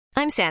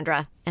I'm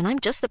Sandra, and I'm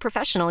just the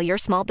professional your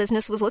small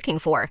business was looking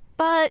for.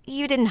 But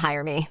you didn't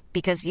hire me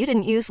because you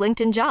didn't use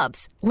LinkedIn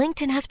Jobs.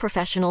 LinkedIn has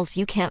professionals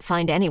you can't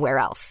find anywhere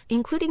else,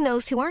 including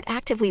those who aren't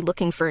actively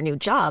looking for a new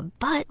job,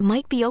 but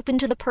might be open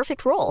to the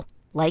perfect role,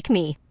 like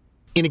me.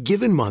 In a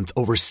given month,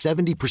 over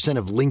 70%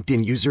 of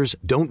LinkedIn users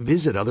don't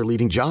visit other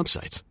leading job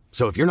sites.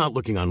 So if you're not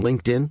looking on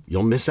LinkedIn,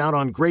 you'll miss out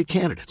on great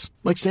candidates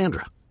like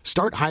Sandra.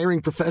 Start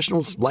hiring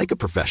professionals like a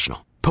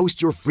professional.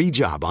 Post your free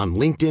job on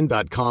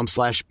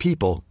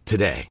linkedin.com/people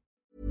today.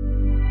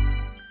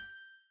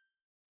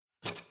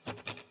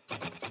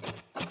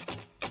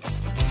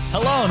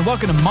 Hello and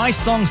welcome to My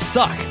Songs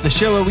Suck, the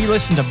show where we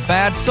listen to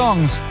bad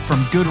songs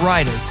from good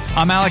writers.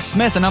 I'm Alex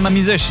Smith and I'm a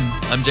musician.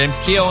 I'm James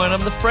Keogh and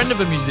I'm the friend of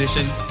a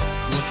musician.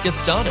 Let's get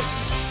started.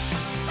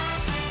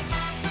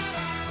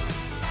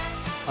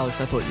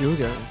 Alex, I thought you were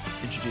going to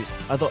introduce.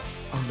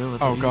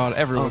 Oh God,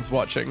 everyone's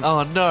watching.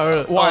 Oh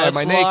no. Why am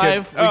I naked?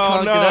 Live. We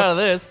can't get out of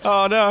this.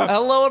 Oh no.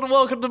 Hello and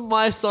welcome to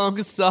My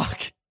Songs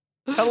Suck.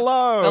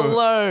 Hello.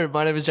 Hello.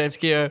 My name is James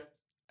Keogh.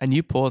 And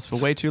you paused for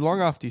way too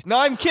long after you... No,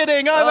 I'm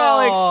kidding. I'm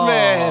Alex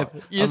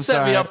Smith. You I'm set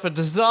sorry. me up for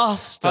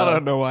disaster. I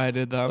don't know why I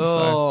did that. I'm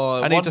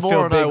sorry. I need one to more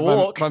feel and I big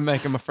walk. by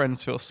making my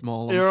friends feel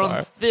small. I'm You're sorry.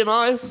 on thin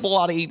ice.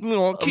 Bloody.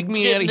 Oh, kick I'm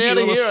me out of getting here. out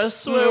of here, I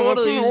swear, one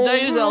of these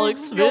days,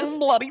 Alex Smith.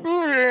 Bloody.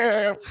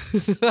 What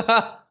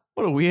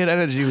a weird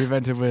energy we've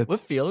entered with. We're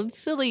feeling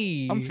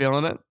silly. I'm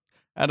feeling it.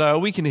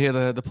 And we can hear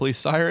the police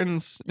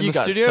sirens in You the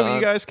guys studio, but can't.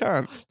 you guys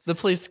can't. The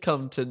police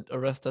come to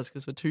arrest us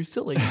because we're too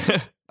silly.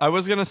 I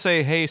was going to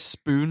say, hey,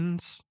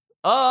 spoons.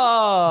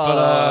 Oh,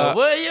 But,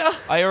 were you?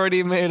 I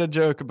already made a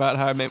joke about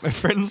how I make my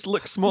friends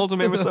look small to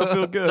make myself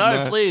feel good.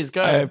 No, please,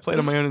 go. I played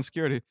on my own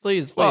insecurity.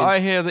 Please. Well,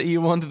 I hear that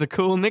you wanted a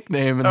cool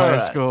nickname in All high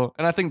right. school.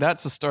 And I think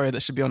that's a story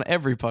that should be on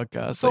every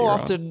podcast. So that you're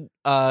on.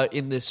 often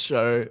in this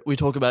show, we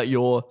talk about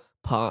your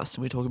past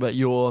and we talk about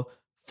your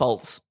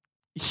faults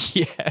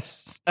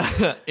Yes.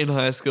 in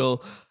high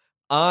school.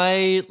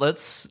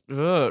 Let's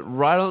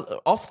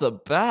off the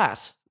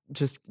bat,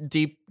 just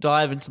deep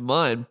dive into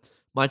mine.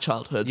 My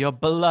childhood. Your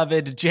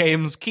beloved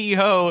James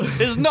Kehoe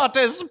is not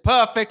as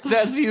perfect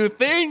as you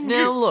think.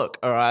 Now look,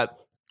 all right.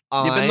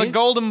 You've been the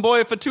golden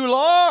boy for too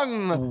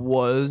long.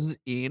 Was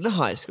in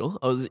high school.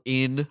 I was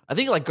in, I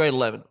think, like grade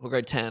 11 or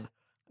grade 10.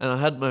 And I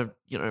had my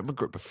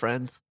group of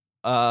friends.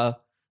 We were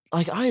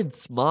the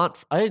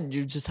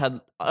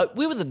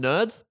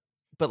nerds,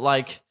 but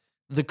like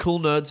the cool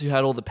nerds who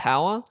had all the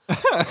power.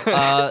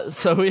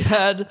 So we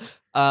had,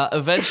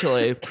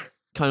 eventually...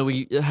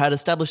 we had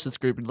established this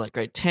group in like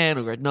grade 10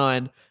 or grade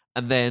 9,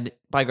 and then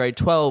by grade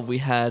 12 we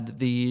had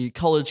the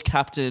college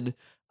captain,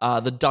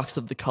 the ducks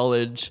of the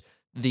college,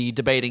 the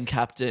debating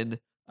captain,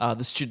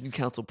 the student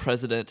council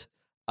president,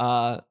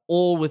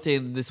 all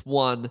within this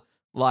one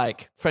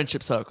like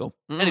friendship circle.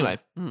 Anyway,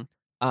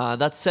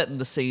 that's setting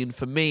the scene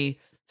for me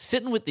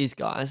sitting with these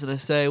guys, and I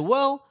say,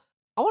 well,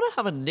 I want to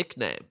have a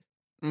nickname.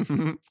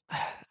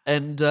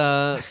 And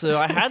so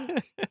I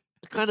had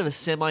kind of a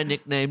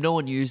semi-nickname. No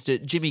one used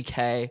it. Jimmy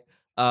K.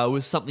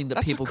 Was something that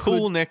That's people a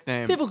cool could,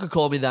 nickname. People could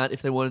call me that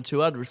if they wanted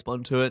to. I'd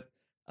respond to it.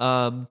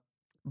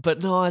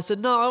 But no, I said,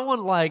 no, I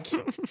want like,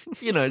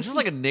 just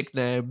like a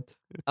nickname.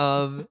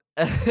 And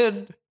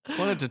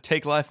Wanted to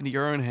take life into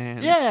your own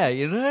hands. yeah,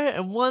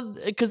 and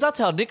because that's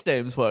how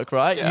nicknames work,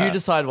 right? Yeah. You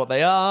decide what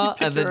they are,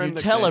 pick and then your you own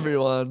tell nickname.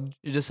 everyone.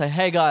 You just say,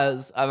 hey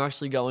guys, I'm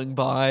actually going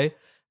by.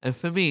 And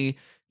for me,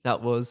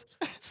 that was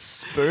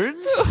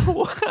Spoons.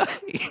 Why?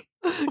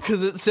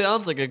 Because it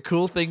sounds like a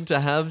cool thing to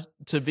have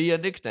to be a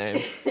nickname.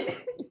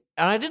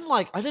 And I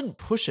didn't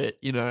push it,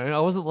 I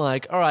wasn't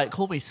like, all right,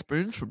 call me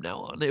Spoons from now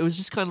on. It was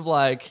just kind of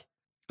like,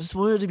 I just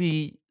wanted to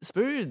be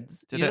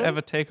Spoons. Did it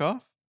ever take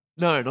off?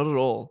 No, not at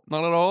all.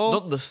 Not at all?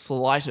 Not in the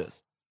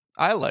slightest.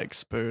 I like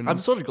spoons. I'm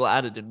sort of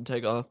glad it didn't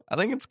take off. I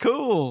think it's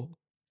cool.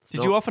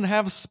 Did you often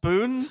have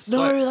spoons? No,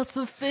 Like- that's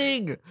the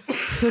thing.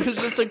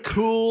 It's just a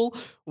cool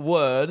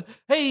word.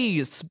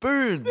 Hey,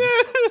 Spoons.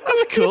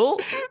 That's cool.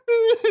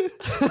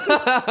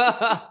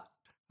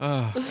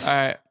 All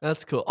right.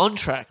 That's cool. On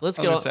track. Let's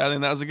I get on. was gonna say, I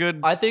think that was a good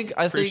I think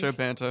pre-show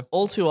banter.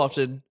 all too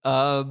often,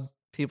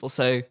 people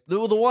say the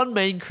one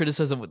main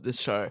criticism with this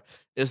show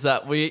is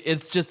that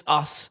it's just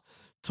us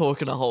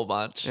talking a whole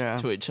bunch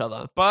to each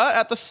other. But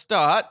at the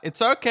start,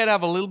 it's okay to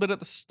have a little bit at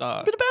the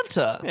start. Bit of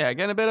banter. Yeah,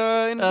 get a bit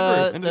into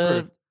the groove. Into the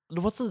groove.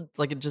 What's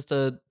just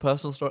a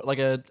personal story, like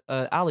a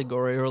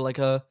allegory or like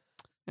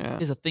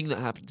here's a thing that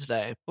happened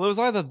today. Well, it was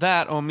either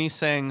that or me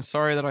saying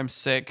sorry that I'm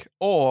sick,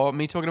 or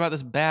me talking about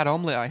this bad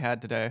omelet I had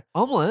today.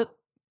 Omelet?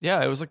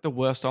 Yeah, it was like the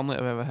worst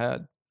omelet I've ever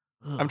had.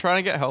 Ugh. I'm trying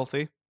to get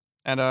healthy.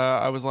 And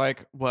I was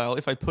like, well,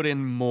 if I put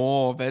in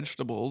more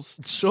vegetables,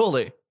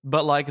 Surely.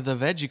 but like the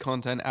veggie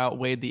content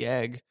outweighed the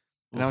egg.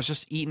 And I was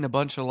just eating a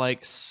bunch of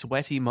like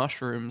sweaty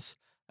mushrooms.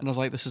 And I was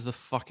like, this is the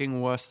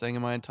fucking worst thing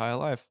in my entire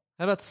life.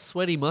 How about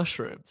sweaty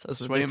mushrooms? As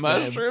a Sweaty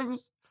nickname?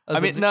 mushrooms? As I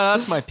a mean, nick- no,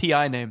 that's my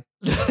PI name.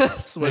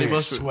 Sweaty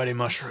mushrooms. Sweaty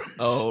mushrooms.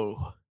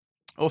 Oh.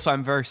 Also,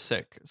 I'm very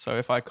sick. So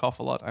if I cough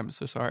a lot, I'm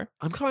so sorry.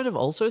 I'm kind of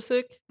also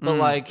sick, but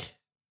like,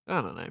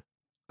 I don't know.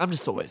 I'm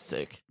just always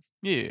sick.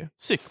 Yeah.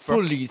 Sick, bro.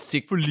 Fully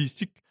sick. Fully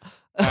sick.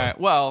 All right.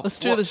 Well, Let's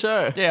do the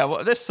show. Yeah.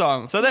 Well, this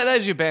song. So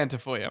there's your banter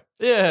for you.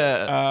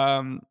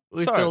 Yeah.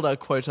 We so filled our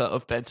quota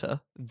of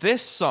banter.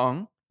 this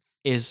song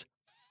is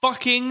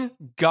fucking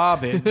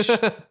garbage.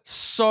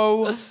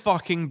 So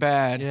fucking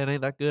bad. Yeah, it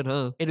ain't that good,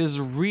 huh? It is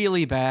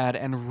really bad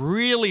and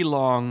really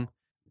long.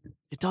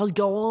 It does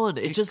go on.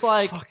 It's just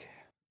like, Fuck.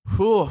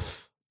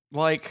 oof.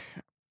 Like,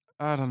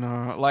 I don't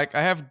know. Like,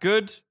 I have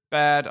good,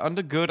 bad.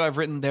 Under good, I've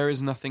written there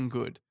is nothing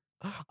good.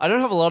 I don't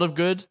have a lot of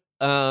good.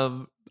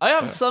 I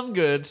have some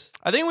good.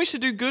 I think we should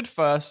do good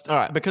first. All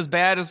right. Because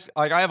bad is,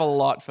 like, I have a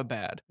lot for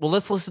bad. Well,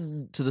 let's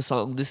listen to the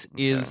song. This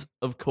is,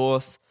 of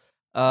course,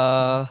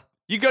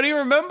 You gotta even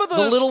remember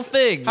The Little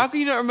Things. How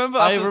can you not remember?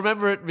 I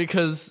remember it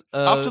because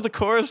After the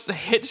chorus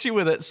hits you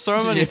with it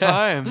so many Yeah.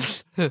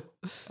 times.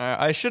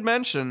 I should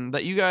mention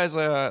that you guys,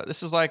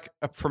 this is like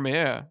a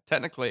premiere,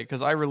 technically,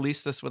 because I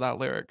released this without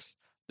lyrics.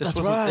 This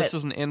That's right. This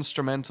was an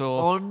instrumental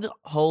on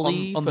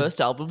Holy on the-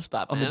 first album's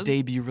Batman. on the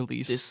debut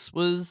release. This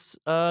was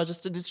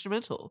just an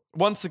instrumental.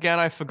 Once again,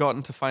 I've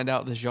forgotten to find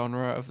out the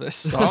genre of this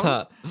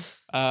song.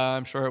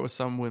 I'm sure it was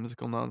some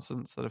whimsical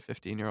nonsense that a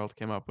 15-year-old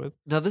came up with.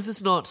 Now, this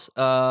is not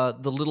The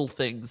Little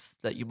Things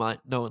that you might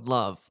know and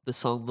love. The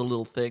song The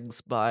Little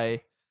Things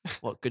by,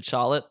 what, Good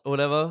Charlotte or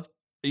whatever?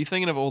 Are you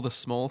thinking of All the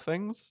Small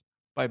Things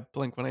by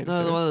Blink-182?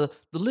 No, the one,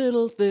 the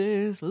little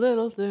things,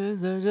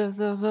 they're just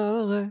a far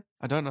away.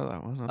 I don't know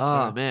that one. I'm Oh,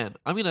 sorry. man.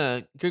 I'm going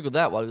to Google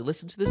that while we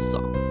listen to this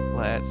song.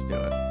 Let's do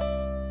it.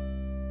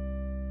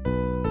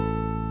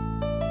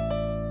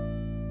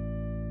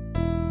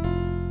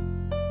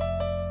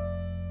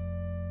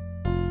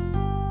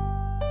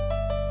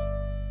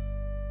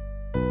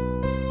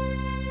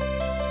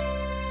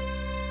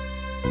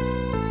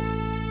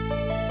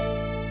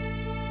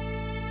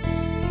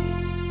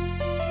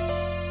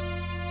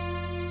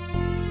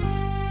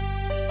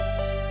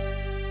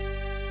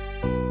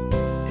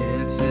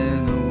 It's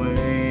in the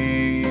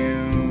way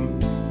you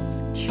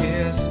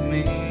kiss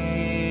me.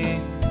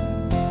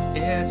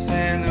 It's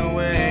in the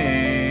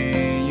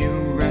way you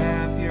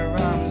wrap your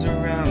arms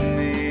around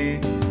me.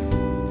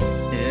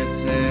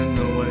 It's in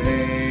the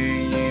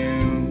way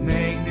you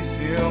make me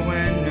feel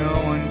when no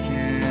one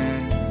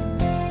can.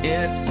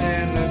 It's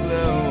in the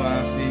glow I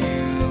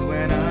feel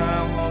when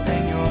I'm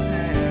holding your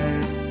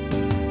hand.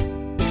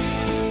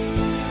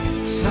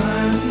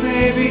 Times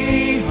may be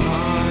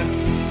hard,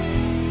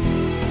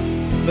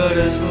 but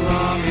as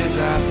long as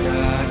I've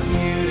got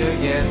you to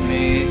get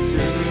me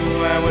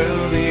through, I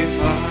will be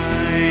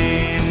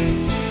fine.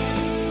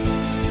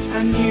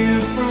 I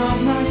knew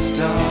from the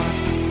start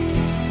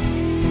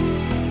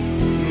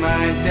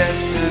my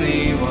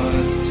destiny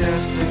was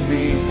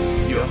destiny.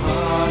 Your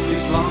heart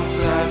is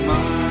alongside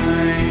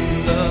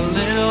mine. The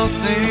little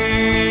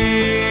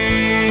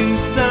things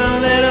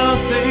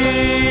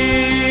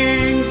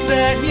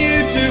that you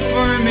do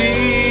for me,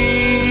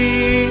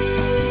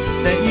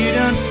 that you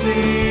don't see.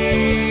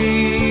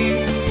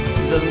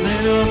 The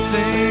little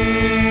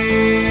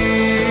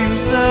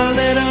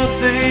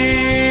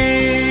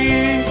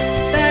things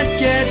that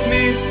get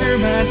me through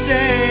my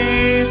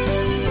day.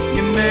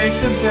 You make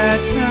the bad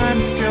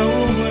times go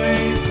away.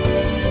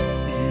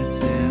 It's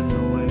in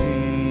the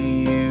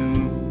way you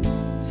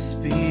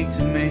speak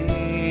to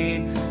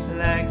me,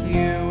 like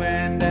you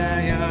and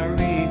I are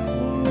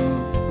equal,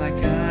 like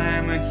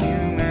I'm a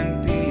human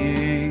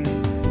being.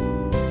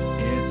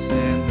 It's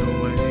in the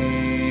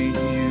way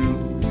you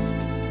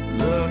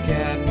look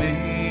at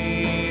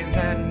me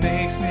that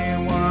makes me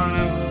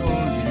wanna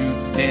hold you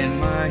in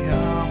my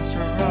arms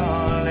for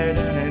all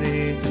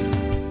eternity.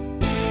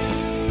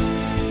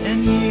 And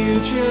you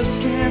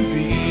just can't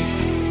beat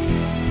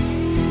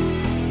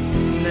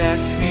that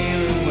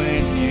feeling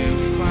when you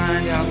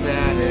find out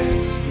that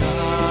it's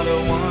not a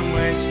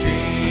one-way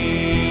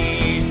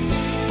street.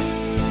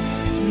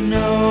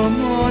 No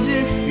more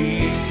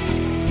defeat.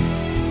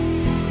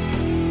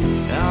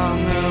 I'll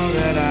know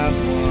that I've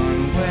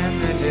won when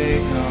the day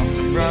comes.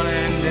 I'm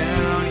running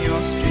down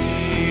your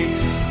street.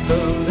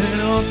 The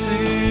little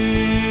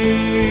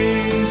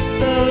things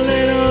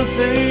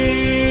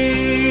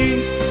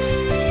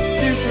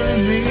do for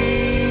me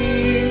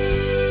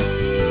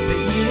that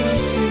you don't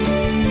see.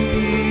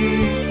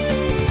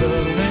 The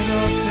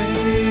little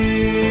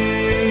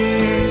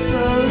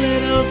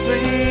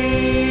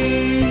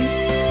things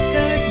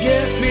that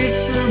get me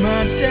through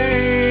my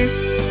day.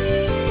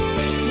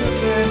 The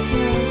bad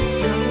times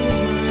go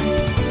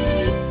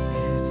away.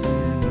 It's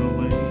in the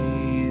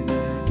way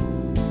that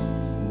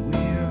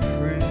we're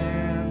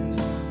friends.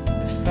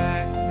 The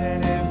fact that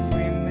if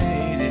we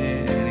made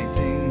it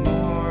anything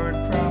more,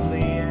 it'd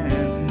probably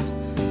end.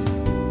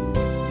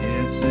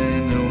 It's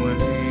in the way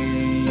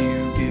you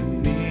give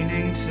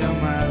meaning to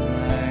my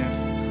life,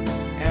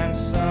 and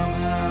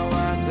somehow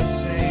at the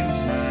same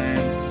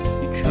time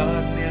you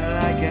cut me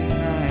like a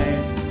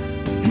knife.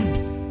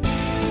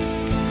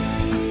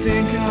 I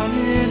think on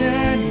it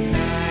at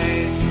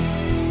night.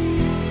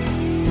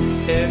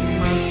 It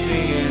must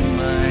be in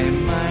my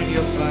mind.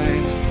 You'll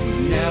find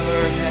we've never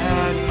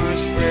had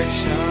much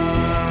friction.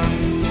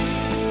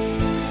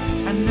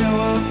 I know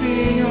I'll be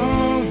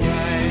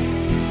alright.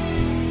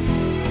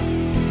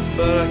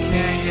 but I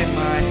can't get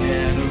my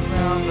head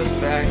around the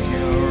fact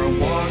you're a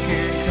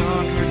walking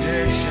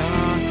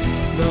contradiction.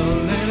 The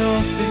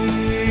little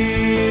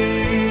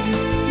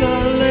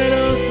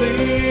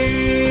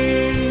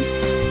things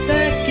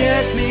that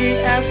get me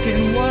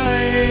asking why.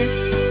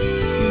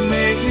 You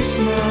make me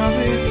smile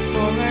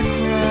before I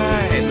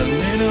cry. The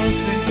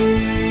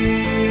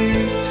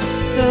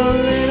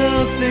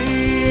little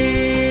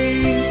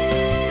things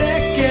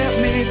that get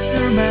me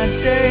through my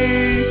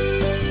day.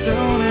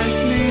 Don't ask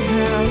me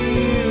how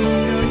you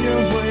know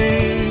your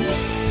ways.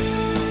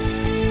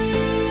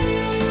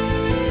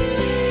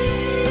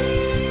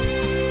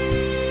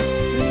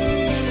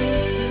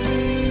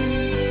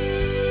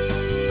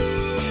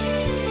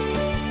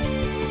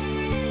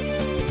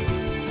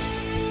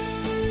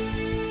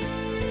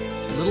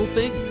 Little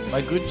Things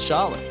by Good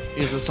Charlotte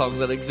is a song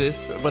that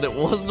exists, but it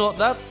was not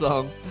that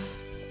song.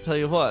 Tell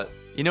you what.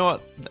 You know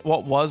what?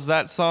 What was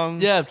that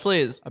song? Yeah,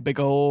 please. A big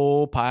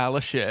old pile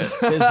of shit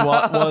is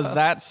what was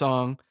that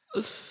song.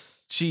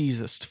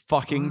 Jesus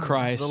fucking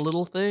Christ. The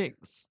Little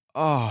Things.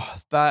 Oh,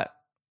 that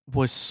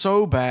was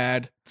so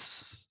bad.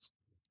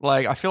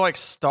 Like, I feel like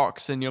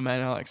stocks in your man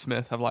Alex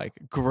Smith have like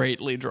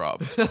greatly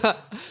dropped.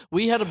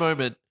 We had a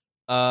moment,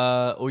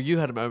 or you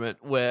had a moment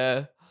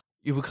where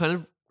you were kind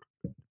of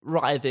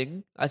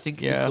writhing, I think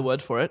is Yeah. the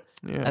word for it.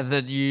 Yeah. And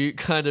then you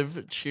kind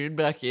of tune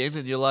back in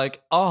and you're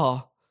like,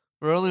 oh,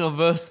 we're only on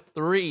verse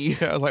 3.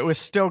 I was like, we're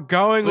still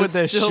going We're with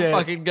this still shit.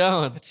 fucking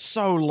going. It's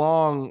so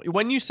long.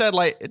 When you said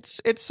like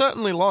it's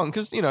certainly long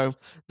because you know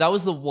That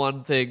was the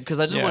one thing, because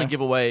I didn't Yeah. want to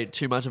give away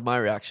too much of my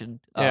reaction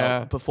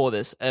Yeah. before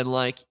this. And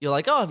like, you're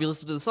like, oh, have you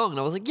listened to the song? And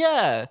I was like,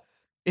 yeah,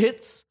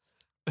 it's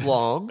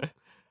long.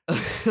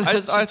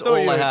 That's just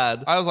all I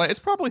had. I was like, it's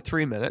probably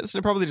 3 minutes. And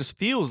it probably just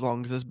feels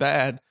long because it's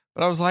bad.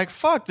 But I was like,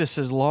 fuck, this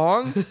is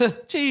long.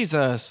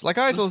 Jesus. Like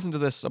I had to listen to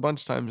this a bunch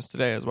of times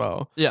today as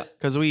well. Yeah,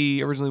 Because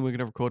we originally were going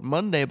to record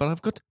Monday, but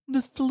I've got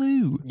the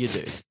flu. you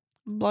do.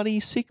 Bloody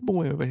sick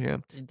boy over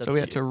here. That's So we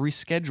had you. to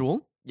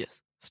reschedule.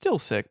 Yes. Still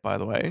sick, by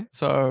the way.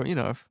 So, you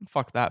know,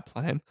 fuck that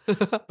plan.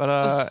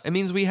 But it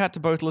means we had to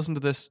both listen to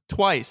this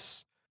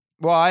twice.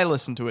 Well, I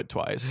listened to it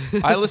twice.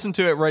 I listened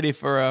to it ready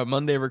for a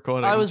Monday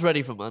recording. I was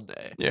ready for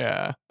Monday.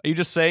 Yeah. Are you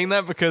just saying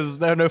that because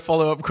there are no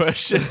follow-up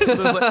questions? I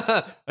was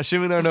like,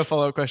 assuming there are no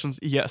follow-up questions,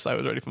 yes, I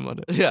was ready for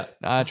Monday. Yeah.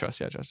 Nah, I trust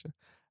you.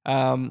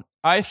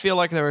 I feel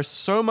like there is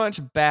so much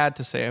bad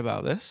to say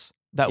about this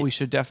that we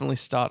should definitely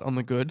start on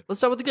the good Let's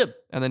start with the good.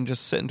 and then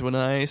just sit into a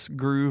nice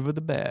groove of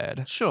the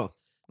bad. Sure.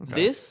 Okay.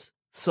 This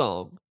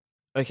song,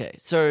 okay,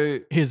 so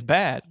Is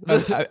bad.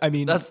 I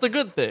mean, that's the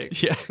good thing.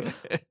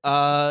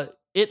 yeah.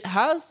 It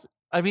has,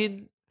 I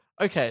mean,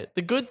 okay,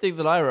 the good thing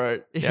that I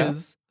wrote Yeah.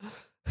 is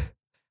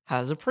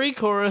has a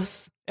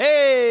pre-chorus.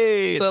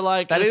 Hey, So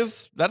like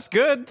that's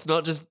good. it's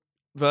not just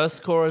verse,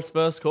 chorus,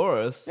 verse,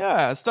 chorus.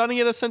 Yeah, it's starting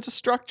to get a sense of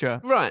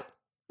structure. Right.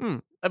 Hmm.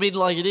 I mean,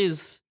 like it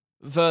is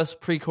verse,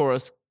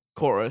 pre-chorus,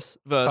 chorus,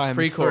 verse, Times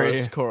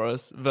pre-chorus, 3.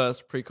 chorus,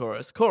 verse,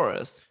 pre-chorus,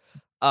 chorus.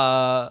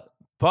 But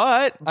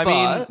I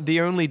mean, But-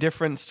 the only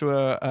difference to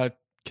a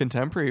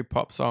contemporary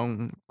pop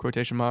song,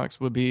 quotation marks,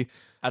 would be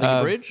Adding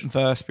a bridge.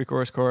 verse,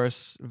 pre-chorus,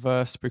 chorus,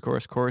 verse,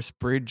 pre-chorus, chorus,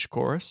 bridge,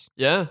 chorus.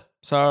 Yeah.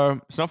 So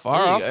it's not far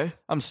There you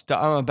off. go.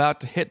 I'm about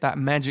to hit that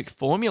magic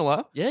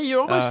formula. Yeah, you're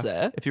almost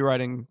there. If you're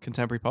writing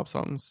contemporary pop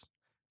songs,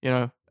 you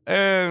know,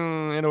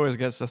 it always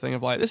gets the thing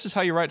of like, this is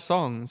how you write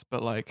songs,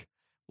 but like,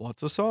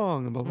 what's a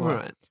song? And blah, blah, blah.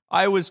 Right.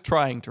 I was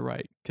trying to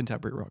write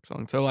contemporary rock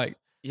songs, so like,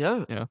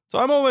 Yeah. you know, so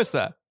I'm almost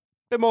there.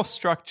 Bit more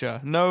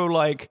structure, no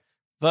like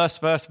verse,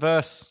 verse,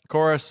 verse,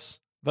 chorus,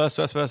 verse,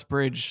 verse, verse,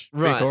 bridge,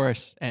 Right.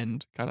 pre-chorus,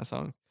 end kind of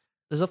songs.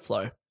 There's a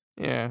flow.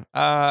 Yeah.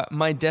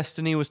 My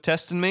destiny was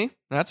testing me.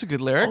 That's a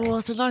good lyric. Oh,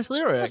 that's a nice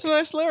lyric. That's a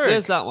nice lyric.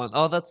 There's that one.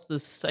 Oh, that's the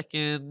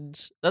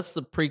second. That's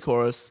the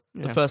pre-chorus.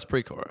 Yeah. The first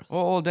pre-chorus.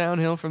 All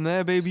downhill from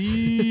there, baby.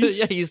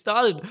 yeah, you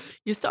started.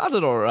 You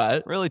started all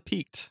right. Really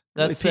peaked.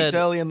 That Really said- peaked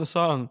early in the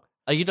song.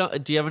 Are you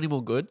not? Do you have any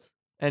more goods?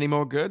 Any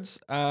more goods?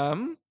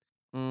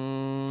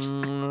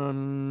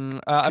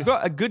 I've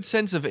got a good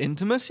sense of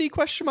intimacy.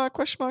 Question mark?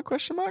 Question mark?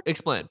 Question mark?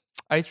 Explain.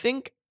 I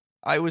think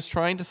I was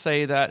trying to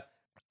say that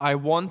I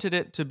wanted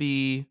it to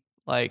be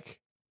like,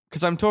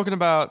 because I'm talking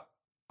about,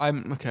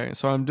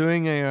 so I'm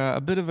doing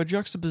a bit of a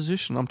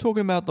juxtaposition. I'm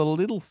talking about the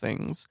little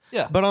things,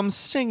 Yeah. but I'm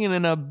singing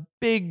in a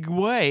big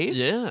way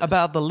Yeah.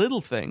 about the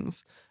little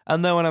things.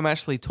 And then when I'm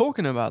actually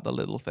talking about the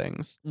little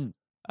things, Mm.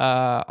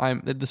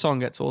 the song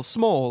gets all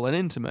small and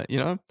intimate, you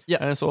know? Yeah.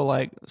 And it's all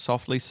like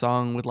softly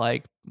sung with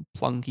like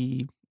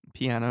plunky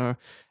piano.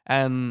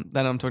 And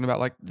then I'm talking about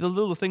like the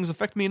little things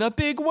affect me in a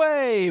big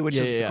way, which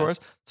Yeah, is yeah, the yeah. chorus.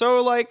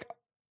 So like,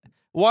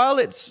 while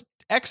it's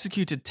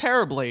executed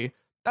terribly,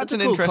 that's It's a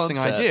an cool interesting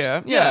concept.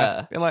 idea.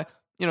 Yeah. And like,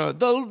 you know,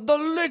 the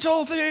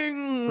little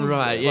things.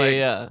 Right. Yeah. Like,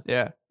 yeah.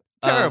 yeah.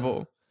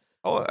 Terrible.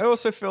 I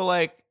also feel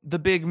like the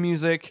big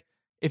music,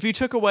 if you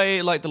took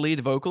away like the lead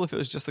vocal, if it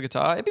was just the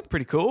guitar, it'd be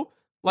pretty cool.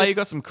 Like you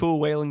got some cool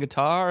wailing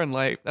guitar and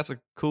like that's a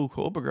cool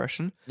chord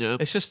progression. Yeah.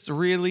 It's just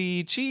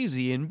really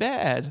cheesy and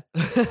bad.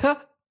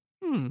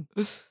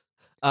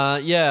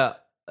 Yeah.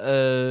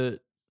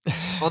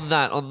 on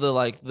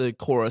the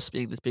chorus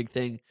being this big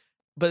thing.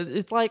 But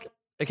it's like,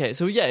 okay,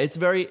 so yeah, it's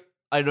very,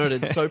 I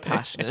noted, so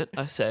passionate.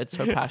 I said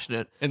so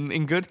passionate.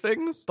 In good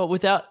things? But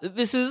without,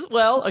 this is,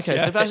 well, okay,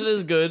 so passionate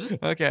is good.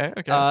 Okay,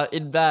 okay.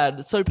 In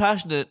bad, so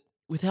passionate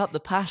without the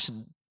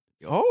passion.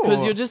 Oh.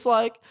 Because you're just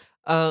like,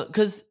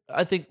 because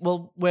I think,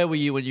 well, where were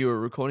you when you were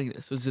recording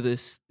this? Was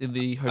this in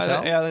the hotel?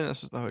 I think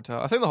that's just the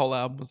hotel. I think the whole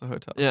album was the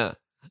hotel. Yeah.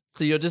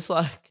 So you're just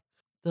like,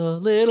 the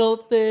little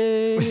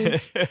thing,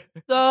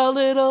 the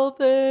little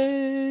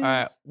thing. All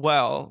right.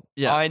 Well,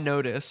 Yeah. I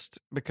noticed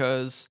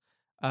because,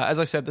 as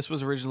I said, this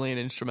was originally an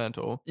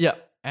instrumental. Yeah.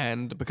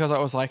 And because I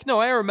was like, no,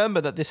 I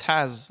remember that this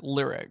has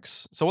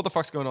lyrics. So what the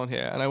fuck's going on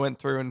here? And I went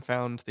through and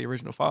found the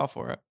original file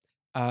for it.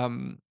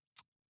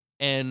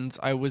 And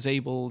I was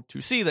able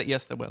to see that,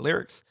 yes, there were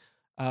lyrics.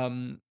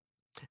 And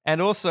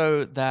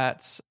also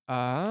that,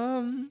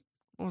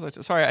 what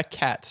was sorry, a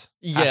cat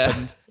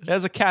happened.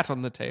 There's a cat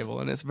on the table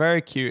and it's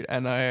very cute.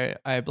 And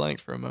I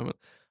blanked for a moment.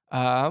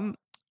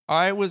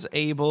 I was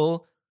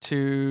able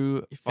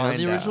to Found find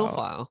the original out-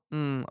 file.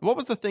 What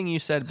was the thing you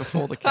said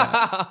before the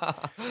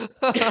cat?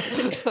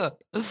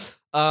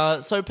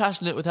 So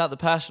passionate without the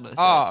passion, I said.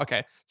 Oh,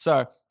 okay.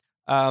 So,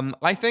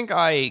 I think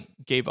I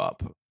gave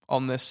up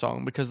on this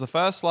song because the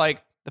first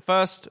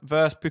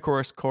verse,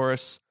 pre-chorus,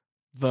 chorus,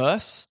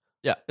 verse,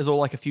 Yeah. is all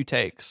like a few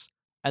takes,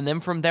 and then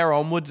from there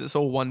onwards, it's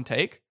all one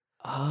take.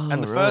 Oh,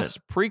 And the right.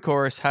 first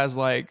pre-chorus has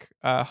like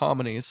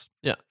harmonies,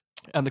 Yeah.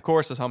 and the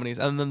chorus has harmonies,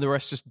 and then the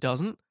rest just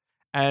doesn't.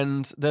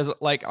 And there's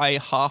like I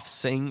half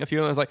sing a few,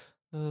 and I was like,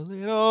 "A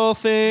little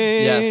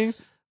thing,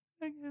 Yes.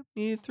 that get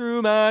me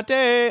through my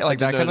day," like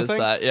I that did kind of notice thing.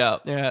 that, yeah.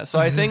 Yeah, so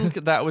I think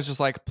that was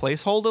just like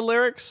placeholder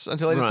lyrics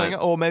until I just sang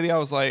Right. it. Or maybe I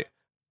was like,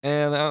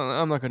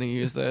 I'm not going to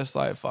use this.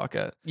 Like, fuck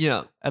it.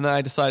 Yeah. And then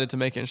I decided to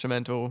make it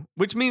instrumental,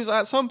 which means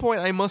at some point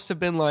I must have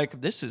been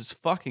like, this is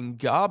fucking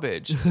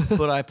garbage,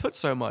 but I put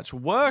so much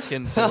work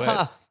into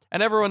it.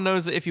 And everyone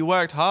knows that if you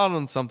worked hard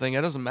on something,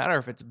 it doesn't matter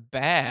if it's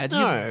bad.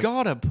 No. You've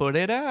got to put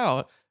it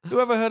out. Who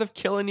ever heard of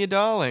killing your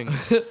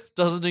darlings?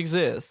 Doesn't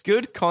exist.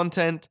 Good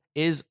content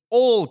is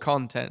all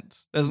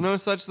content. There's no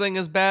such thing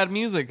as bad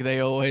music, they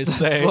always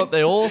say. That's what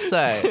they all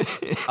say.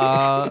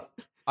 I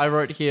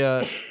wrote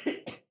here,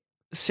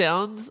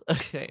 sounds,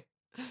 okay.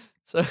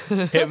 So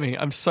Hit me.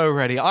 I'm so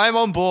ready. I'm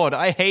on board.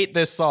 I hate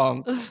this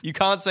song. You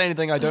can't say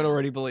anything I don't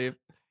already believe.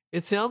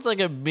 It sounds like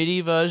a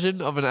MIDI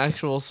version of an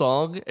actual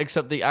song,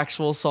 except the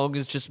actual song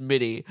is just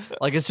MIDI.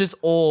 Like, it's just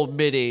all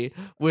MIDI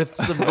with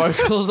some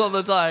vocals on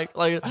the track.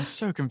 Like, I'm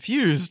so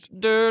confused.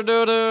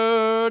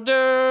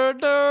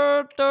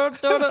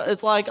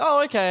 it's like,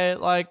 oh, okay.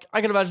 Like,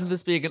 I can imagine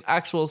this being an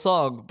actual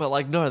song, but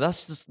like, no,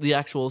 that's just the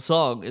actual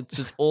song. It's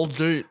just all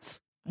doots.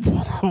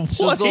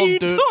 What are you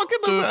talking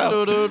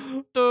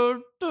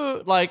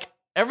about? Like,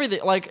 everything.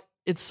 Like,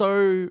 it's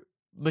so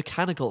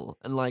mechanical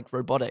and like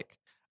robotic.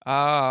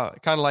 Kind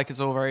of like it's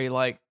all very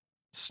like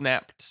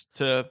snapped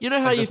to. You know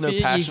how like, you there's no feel,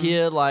 you passion?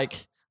 hear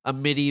like a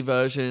MIDI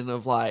version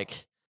of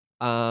like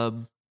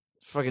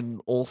fucking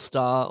All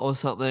Star or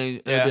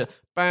something. Yeah. It'd be,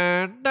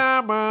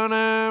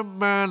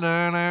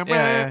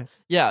 Yeah.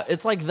 yeah,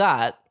 it's like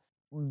that,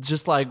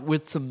 just like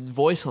with some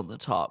voice on the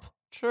top.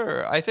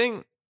 Sure. I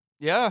think.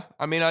 Yeah.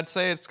 I mean, I'd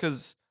say it's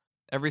because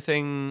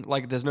everything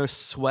like there's no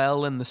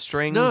swell in the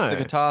strings. No. The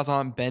guitars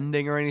aren't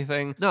bending or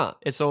anything. No,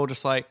 It's all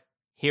just like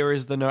here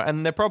is the note,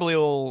 and they're probably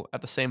all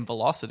at the same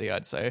velocity.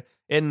 I'd say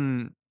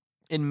in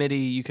MIDI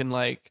you can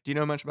like. Do you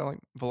know much about like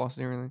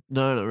velocity or anything?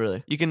 no, not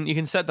really. You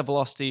can set the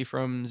velocity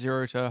from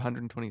 0 to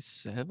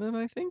 127,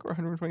 I think, or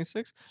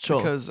 126. Sure.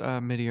 Because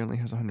MIDI only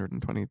has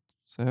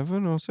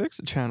 127 or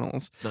 6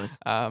 channels. Nice.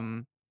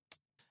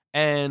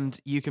 And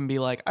you can be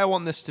like, I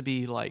want this to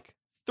be like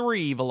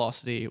 3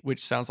 velocity,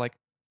 which sounds like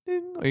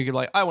ding. Or you can be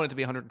like, I want it to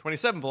be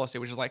 127 velocity,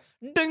 which is like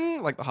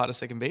ding, like the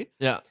hardest it can be.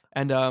 Yeah.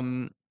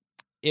 And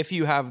if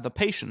you have the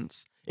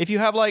patience, if you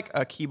have like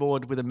a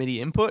keyboard with a MIDI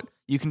input,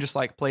 you can just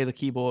like play the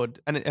keyboard,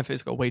 and if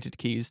it's got weighted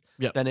keys,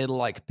 Yep. then it'll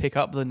like pick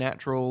up the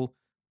natural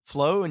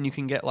flow, and you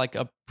can get like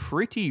a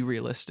pretty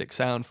realistic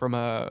sound from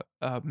a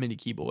MIDI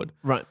keyboard.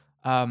 Right.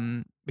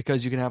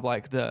 Because you can have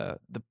like the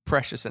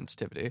pressure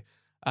sensitivity.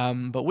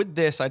 But with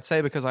this, I'd say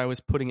because I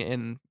was putting it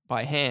in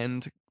by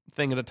hand,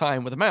 thing at a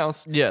time with a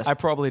mouse, Yes. I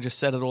probably just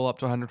set it all up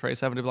to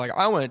 127 to be like,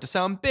 I want it to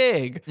sound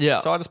big. Yeah.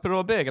 So I just put it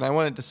all big, and I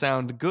want it to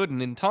sound good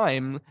and in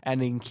time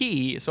and in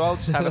key. So I'll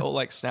just have it all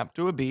like snap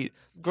to a beat,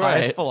 Great.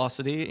 highest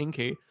velocity in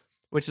key,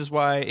 which is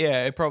why,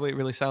 yeah, it probably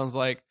really sounds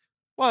like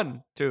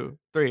 1, 2,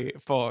 3,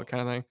 4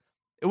 kind of thing.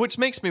 Which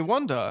makes me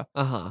wonder,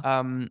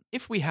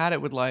 if we had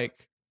it with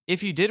like,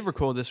 if you did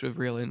record this with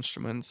real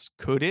instruments,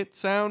 could it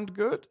sound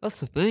good?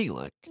 That's the thing.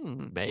 Like,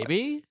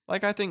 maybe.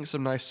 Like I think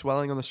some nice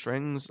swelling on the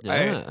strings.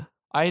 Yeah.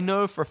 I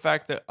know for a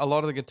fact that a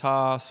lot of the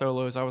guitar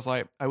solos, I was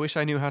like, I wish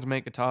I knew how to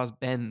make guitars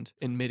bend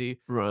in MIDI,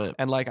 Right.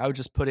 and like I would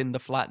just put in the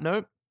flat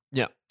note.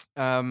 Yeah.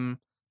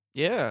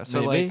 Yeah.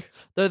 So Maybe. like,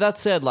 Though that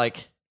said,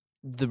 like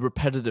the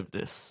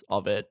repetitiveness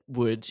of it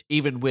would,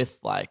 even with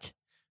like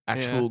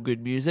actual Yeah.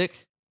 good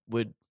music,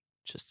 would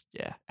just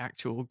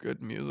actual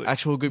good music.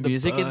 actual good The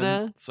music in burn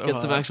there. so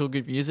Get some hard. actual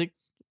good music.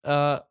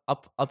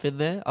 up in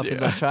there, up in Yeah.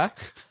 that track.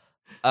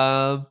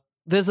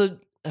 There's a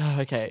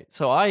okay.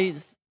 So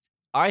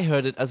I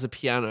heard it as a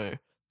piano,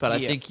 but I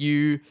Yeah. think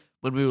you,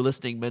 when we were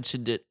listening,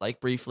 mentioned it like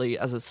briefly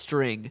as a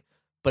string,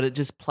 but it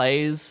just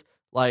plays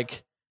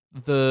like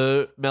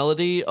the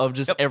melody of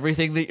just Yep.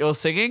 everything that you're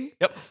singing.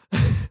 Yep.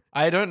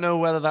 I don't know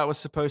whether that was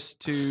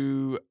supposed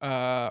to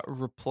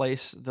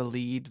replace the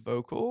lead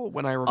vocal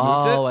when I removed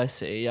Oh, it, I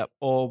see. Yep.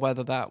 or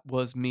whether that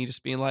was me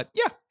just being like,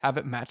 yeah, have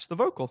it match the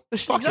vocal. Fuck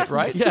it, Exactly,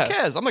 right? yeah. Who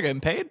cares? I'm not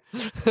getting paid.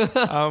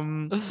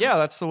 Yeah,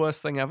 that's the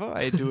worst thing ever.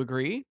 I do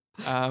agree.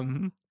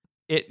 And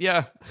it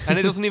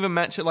doesn't even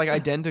match it like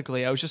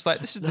identically. I was just like,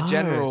 this is the No.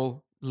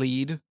 general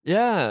lead,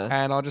 Yeah.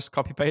 and I'll just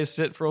copy paste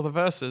it for all the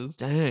verses.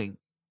 Dang.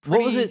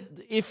 What was Pretty-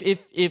 it?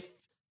 If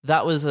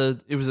that was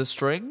it was a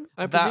string,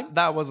 I presume?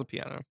 That was a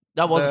piano.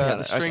 That was a The- piano.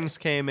 The okay. strings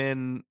came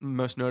in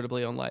most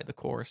notably on like the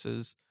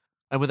choruses.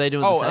 And were they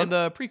doing the Oh, same? and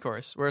the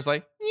pre-chorus, where it's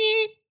like,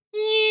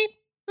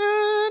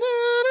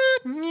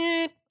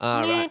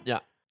 Right. Yeah.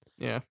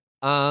 yeah,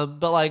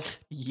 But like,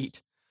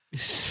 yeet.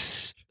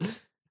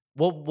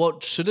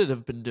 what should it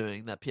have been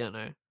doing? That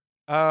piano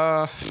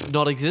I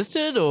not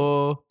existed,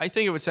 or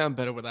think it would sound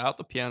better without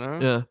the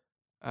piano.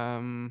 yeah.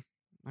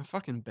 My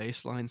fucking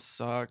bass line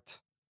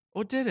sucked.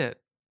 Or did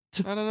it?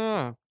 I don't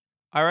know.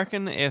 I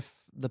reckon if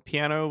the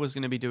piano was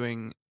going to be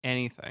doing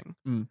anything,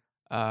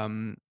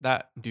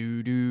 that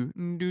do do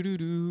do do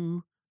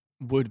do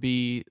would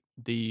be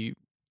the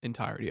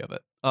entirety of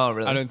it. Oh,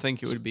 really? I don't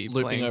think it would be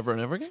looping playing over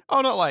and over again.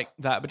 Oh, not like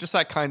that, but just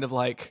that kind of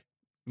like,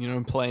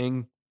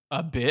 playing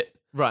a bit,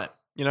 Right.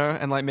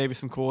 and like maybe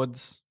some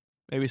chords,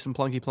 maybe some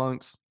plunky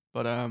plunks,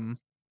 but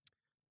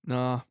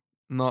nah,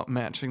 not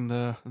matching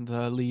the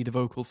lead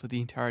vocal for the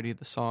entirety of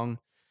the song.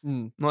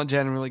 Not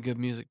generally good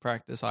music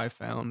practice, I've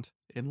found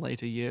in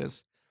later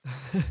years.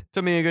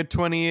 Took me a good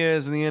 20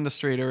 years in the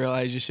industry to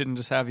realize you shouldn't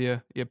just have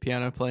your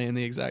piano playing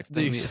the exact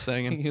thing that you're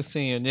singing. You're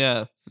singing,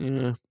 yeah.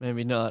 Yeah.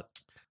 Maybe not.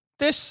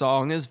 This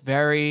song is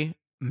very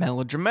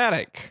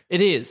melodramatic.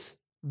 It is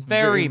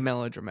Very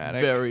melodramatic.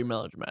 very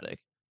melodramatic.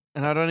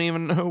 And I don't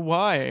even know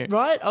why.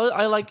 Right?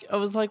 I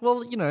was like,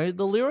 well, the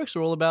lyrics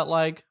are all about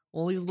like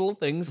all these little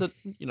things that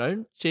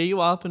cheer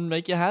you up and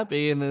make you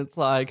happy, and it's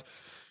like,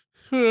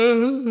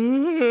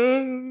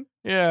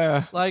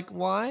 Yeah. like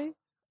why?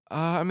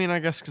 I mean, I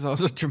guess because I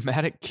was a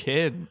dramatic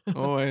kid,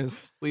 always.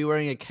 Were you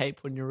wearing a cape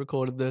when you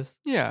recorded this?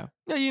 Yeah.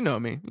 Yeah, you know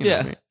me. You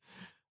know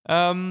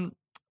me.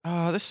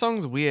 This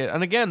song's weird.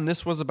 And again,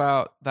 this was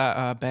about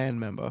that band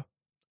member.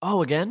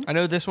 Oh, again? I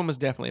know this one was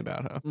definitely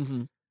about her.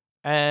 Mm-hmm.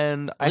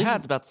 And At I least had,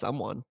 it's about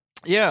someone.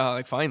 yeah,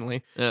 like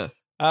finally. Yeah.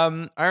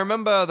 I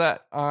remember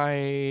that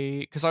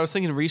because I was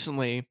thinking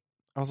recently,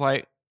 I was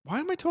like, why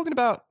am I talking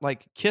about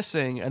like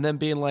kissing and then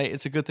being like,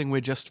 it's a good thing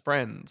we're just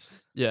friends?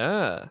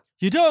 Yeah.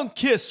 You don't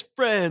kiss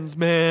friends,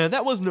 man.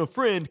 That wasn't a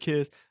friend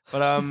kiss.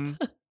 But and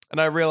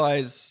I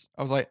realized,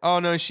 I was like, oh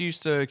no, she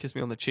used to kiss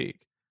me on the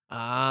cheek.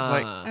 I was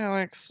like,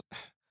 Alex,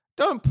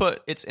 don't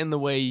put it's in the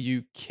way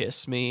you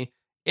kiss me.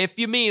 If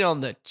you mean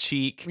on the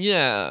cheek,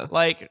 yeah.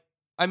 like,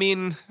 I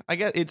mean, I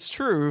guess it's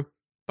true,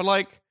 but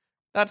like,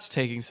 that's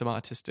taking some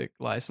artistic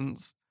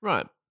license.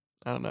 Right.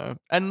 I don't know.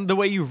 And the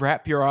way you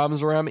wrap your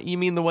arms around me, you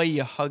mean the way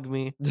you hug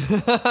me?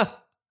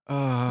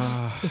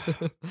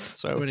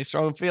 So many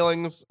strong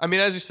feelings. I mean,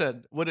 as you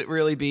said, would it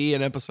really be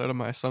an episode of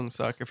My Song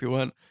Suck if we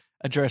weren't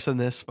addressing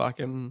this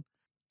fucking...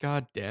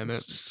 God damn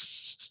it.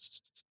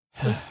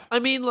 I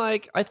mean,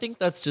 like, I think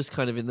that's just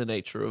kind of in the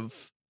nature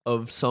of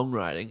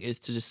songwriting, is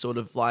to just sort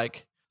of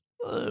like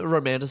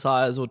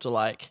romanticize or to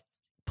like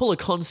pull a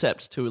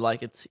concept to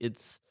like its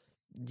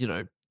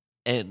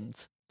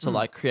ends to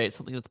like create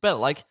something that's better.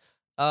 Like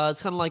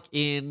it's kind of like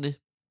in,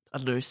 I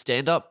don't know,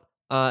 stand up.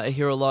 I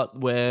hear a lot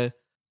where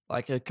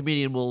like a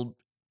comedian will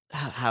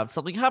have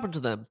something happen to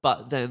them,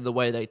 but then the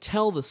way they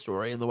tell the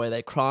story and the way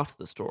they craft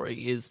the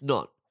story is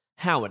not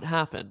how it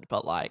happened,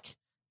 but like,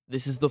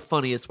 this is the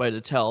funniest way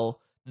to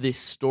tell this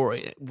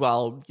story.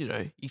 Well,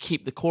 you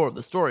keep the core of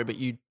the story, but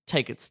you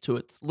take it to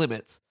its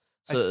limits,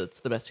 so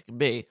it's the best it can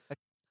be.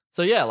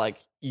 So yeah, like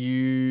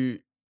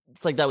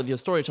it's like that with your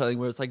storytelling,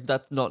 where it's like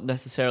that's not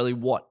necessarily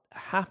what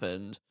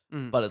happened,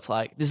 but it's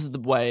like this is the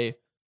way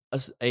a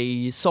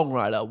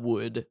songwriter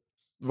would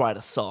write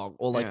a song,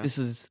 or like this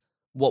is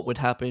what would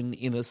happen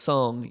in a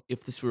song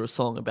if this were a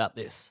song about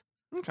this.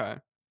 Okay.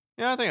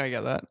 Yeah, I think I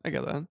get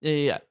that.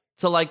 Yeah.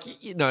 So like,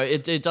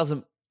 it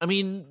doesn't, I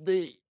mean,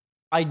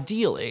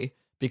 ideally,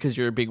 because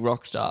you're a big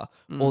rock star,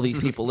 all these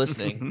people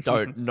listening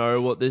don't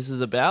know what this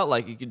is about.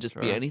 Like, it could just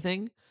be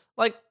anything.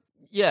 Like,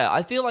 yeah,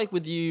 I feel like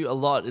with you a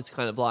lot, it's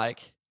kind of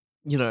like,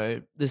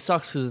 this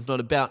sucks because it's not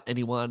about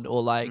anyone,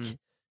 or like,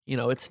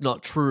 it's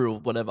not true or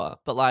whatever.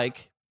 But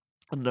like,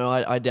 I don't know,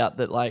 I doubt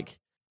that like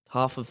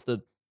half of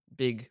the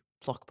big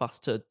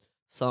blockbuster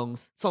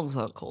songs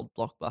aren't called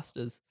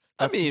blockbusters.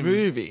 That's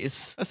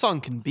movies. A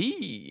song can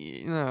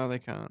be... No, they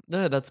can't.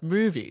 No, that's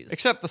movies.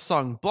 Except the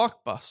song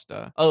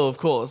Blockbuster. Oh, of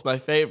course, my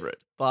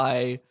favorite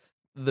by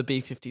the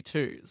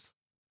B-52s.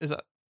 Is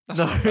that... that's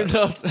No, not bad.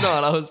 no, it's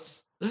not. I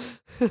was...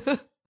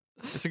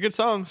 It's a good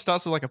song.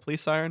 Starts with like a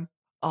police siren.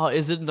 Oh,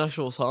 is it an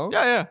actual song?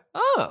 Yeah.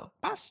 Oh,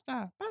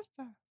 Buster,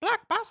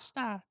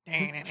 Blockbuster.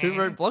 who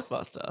wrote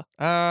Blockbuster?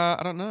 I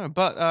don't know,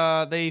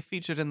 but they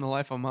featured in the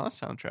Life on Mars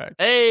soundtrack.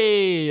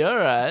 Hey, all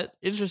right,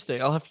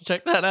 interesting. I'll have to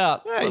check that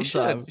out. Yeah, you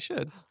sometime.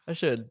 should. I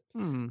should.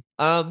 Hmm.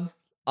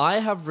 I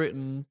have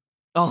written.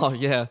 Oh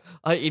yeah,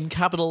 in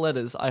capital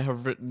letters, I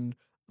have written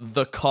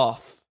the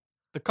cough.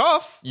 The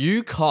cough.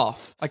 You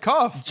cough. I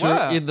cough. Dur-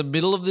 Wow. in the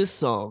middle of this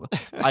song.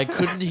 I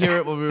couldn't hear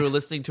it when we were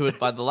listening to it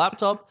by the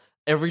laptop.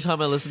 Every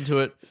time I listen to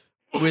it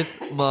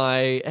with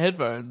my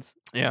headphones,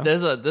 Yeah.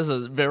 there's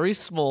a very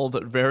small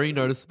but very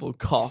noticeable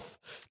cough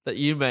that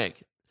you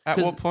make. At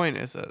 'cause what point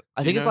is it?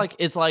 I Do think you know?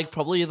 it's like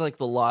probably in like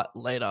the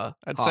later.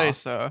 I'd say half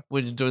so.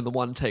 when you're doing the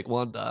one take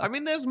wonder. I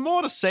mean, there's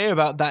more to say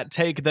about that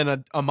take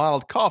than a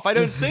mild cough. I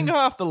don't sing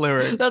half the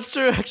lyrics. That's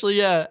true, actually.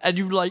 Yeah, and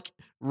you like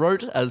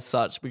wrote as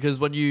such because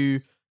when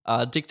you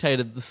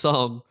dictated the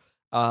song,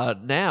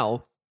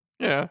 now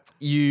Yeah.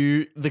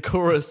 the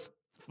chorus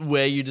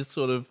where you just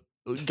sort of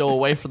go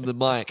away from the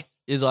mic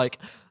is like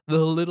the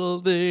little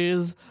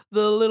things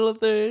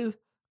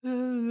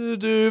you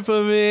do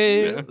for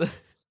me. Yeah.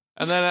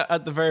 And then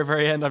at the very,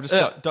 very end, I've just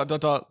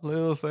got ...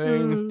 little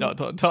things ...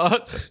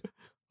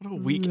 What a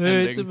weak Hate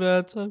the ending.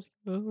 bad times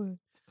go away.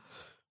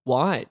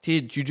 Why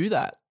did you do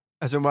that?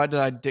 As in, why did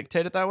I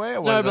dictate it that way?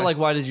 Or why No, did but I- like,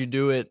 why did you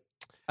do it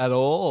at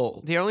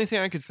all? The only thing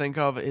I could think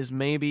of is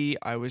maybe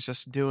I was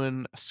just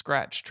doing a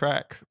scratch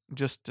track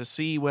just to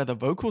see where the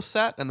vocals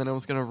sat, and then I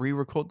was going to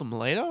re-record them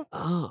later.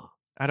 Oh,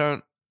 I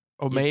don't...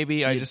 Or You-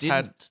 maybe I you just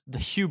had didn't. the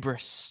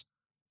hubris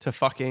to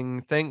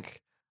fucking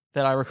think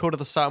that I recorded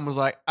the song and was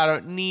like, I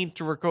don't need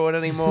to record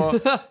anymore.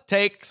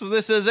 Takes,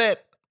 this is it.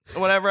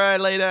 Whenever I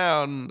lay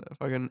down,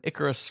 fucking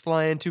Icarus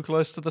flying too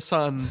close to the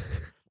sun.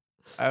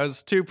 I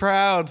was too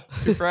proud.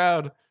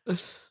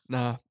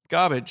 Nah,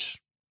 garbage.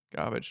 Do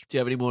you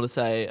have any more to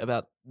say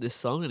about this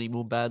song? Any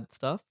more bad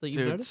stuff that you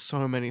Dude, noticed?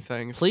 so many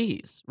things.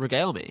 Please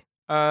regale me.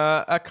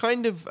 A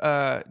kind of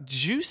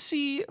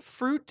juicy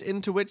fruit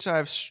into which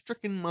I've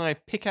stricken my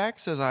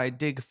pickaxe as I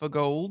dig for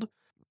gold.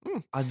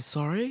 I'm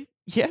sorry.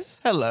 Yes,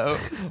 hello.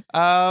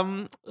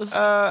 I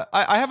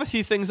have a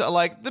few things that are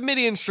like, the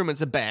MIDI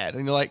instruments are bad.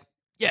 And you're like,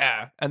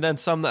 yeah. And then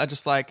some that are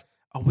just like,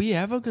 are we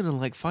ever going to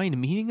like find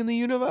meaning in the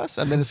universe?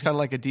 And then it's kind of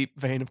like a deep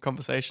vein of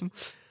conversation.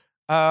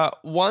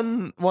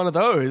 One of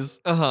those.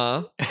 Uh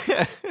huh.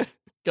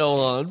 Go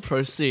on.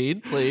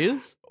 Proceed,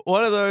 please.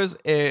 One of those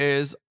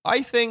is,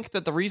 I think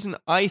that the reason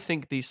I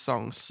think these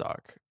songs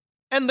suck,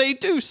 and they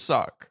do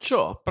suck,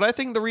 Sure. but I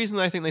think the reason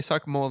I think they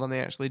suck more than they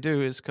actually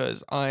do is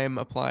because I'm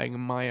applying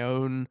my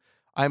own,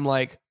 I'm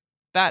like,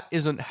 that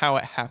isn't how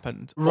it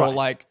happened. Or Right.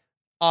 like,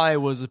 I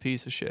was a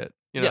piece of shit,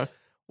 you know? Yeah.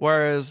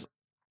 Whereas,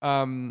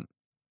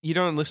 you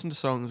don't listen to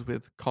songs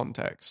with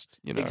context,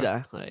 you know?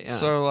 Exactly. Yeah.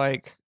 So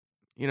like,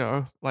 you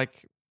know,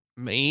 like,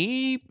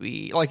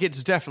 maybe, like,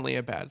 it's definitely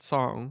a bad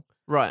song.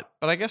 right.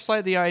 But I guess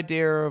like the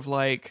idea of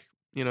like,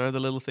 you know, the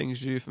little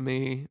things you do for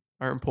me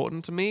are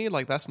important to me.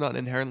 Like that's not an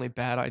inherently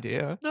bad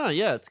idea. No.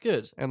 Yeah. It's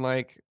good. And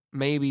like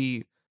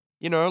maybe,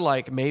 you know,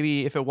 like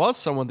maybe if it was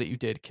someone that you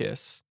did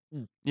kiss,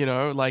 Mm. you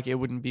know, like it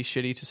wouldn't be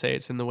shitty to say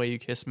it's in the way you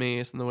kiss me,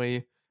 it's in the way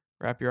you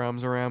wrap your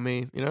arms around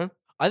me, you know?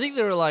 I think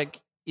there are like,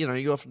 you know,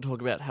 you often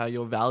talk about how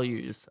your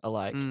values are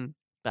like Mm.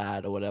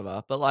 bad or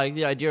whatever, but like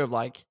the idea of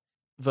like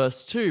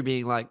verse 2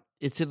 being like,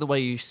 it's in the way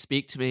you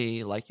speak to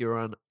me, like you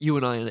and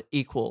I are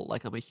equal,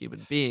 like I'm a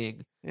human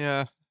being.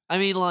 Yeah. I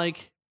mean,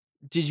 like,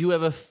 did you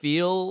ever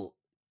feel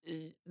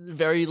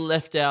very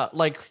left out?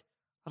 Like,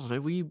 I don't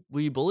know,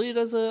 were you bullied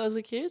as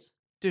a kid?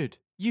 Dude,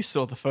 you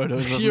saw the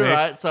photos of You're me.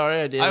 right.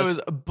 Sorry, I did. I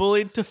was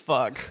bullied to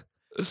fuck.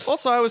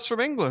 Also, I was from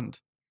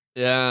England.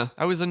 Yeah.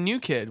 I was a new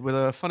kid with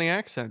a funny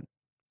accent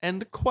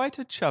and quite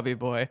a chubby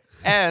boy.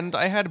 And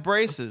I had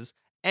braces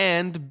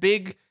and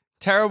big,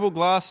 terrible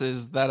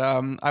glasses that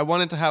I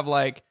wanted to have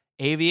like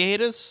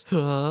aviators,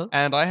 Huh?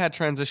 and I had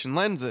transition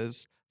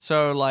lenses.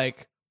 So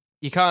like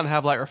you can't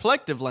have like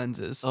reflective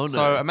lenses. Oh,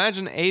 So no.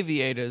 imagine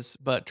aviators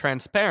but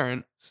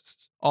transparent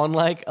on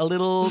like a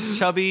little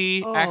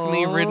chubby,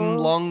 acne-ridden,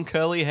 Aw. long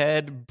curly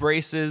head,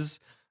 braces,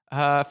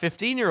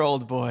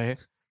 15-year-old boy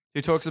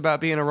who talks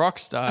about being a rock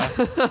star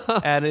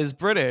and is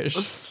British.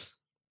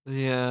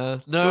 Yeah.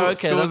 No, School- okay,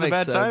 school that was a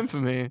makes bad time sense. for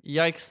me.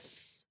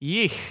 Yikes.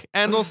 Yeek.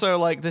 And also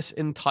like this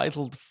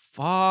entitled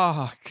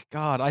fuck.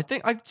 God, I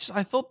think I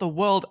thought the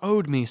world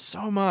owed me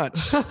so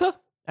much.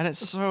 And it's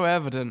so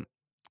evident.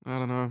 I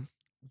don't know.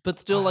 But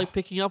still, like,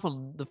 picking up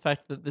on the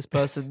fact that this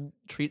person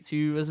treats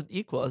you as an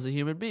equal, as a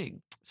human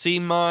being. See,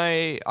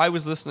 I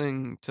was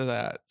listening to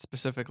that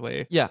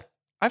specifically. Yeah.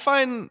 I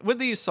find with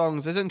these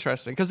songs it's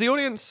interesting because the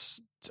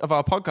audience of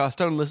our podcast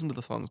don't listen to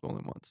the songs more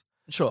than once.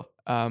 Sure.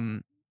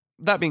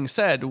 That being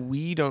said,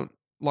 we don't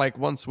like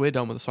once we're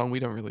done with the song, we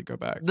don't really go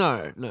back.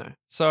 No.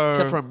 So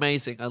Except for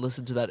Amazing. I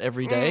listen to that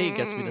every day. It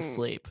gets me to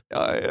sleep.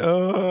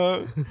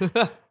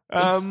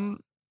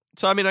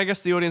 So I mean, I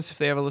guess the audience, if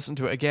they ever listen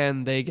to it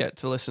again, they get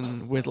to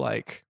listen with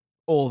like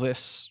all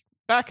this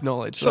back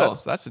knowledge. So Sure.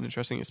 that's an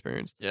interesting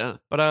experience. Yeah.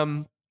 But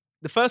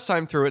the first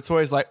time through, it's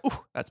always like,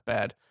 ooh, that's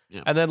bad.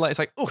 Yeah. And then like it's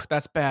like, oh,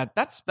 that's bad.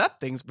 That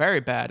thing's very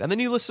bad. And then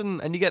you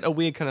listen and you get a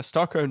weird kind of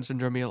Stockholm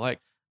syndrome. You're like,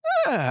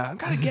 I'm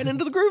kind of getting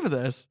into the groove of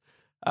this.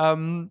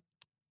 And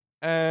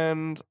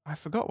I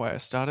forgot why I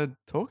started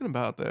talking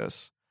about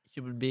this.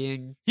 Human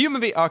being.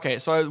 Okay,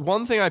 so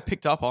one thing I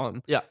picked up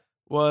on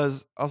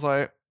was I was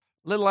like,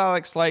 little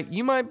Alex, like,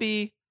 you might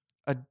be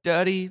a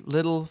dirty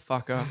little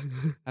fucker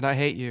and I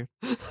hate you.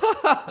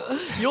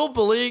 You're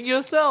bullying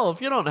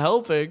yourself. You're not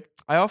helping.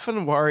 I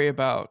often worry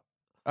about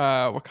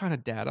what kind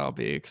of dad I'll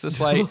be because it's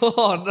like,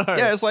 oh no.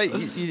 yeah, it's like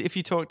if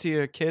you talk to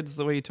your kids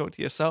the way you talk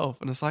to yourself,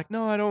 and it's like,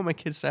 no, I don't want my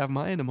kids to have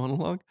my inner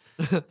monologue.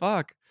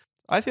 Fuck.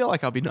 I feel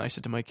like I'll be nicer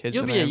to my kids.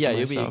 You'll than be I am to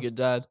you'll be myself. a good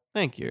dad.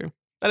 Thank you.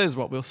 That is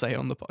what we'll say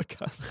on the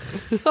podcast.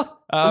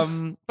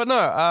 But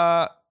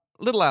no,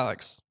 little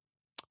Alex,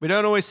 we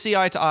don't always see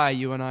eye to eye,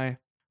 you and I.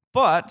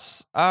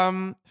 But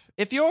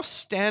if your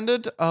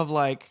standard of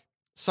like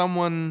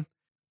someone,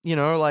 you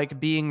know, like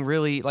being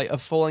really like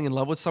of falling in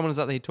love with someone is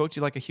that they talk to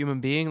you like a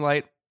human being,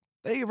 like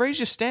they raise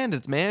your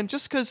standards, man.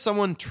 Just because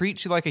someone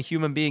treats you like a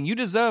human being, you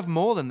deserve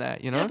more than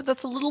that, you know? Yeah, but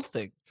that's a little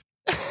thing.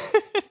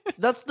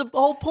 That's the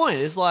whole point.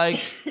 It's like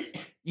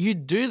you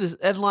do this,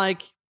 and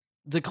like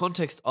the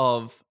context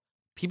of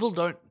people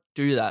don't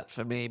do that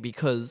for me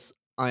because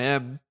I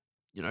am,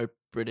 you know,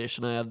 British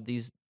and I have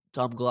these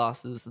dumb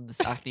glasses and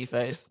this acne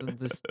face and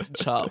this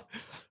chub,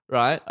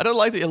 right? I don't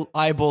like that you're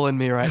eyeballing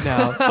me right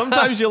now.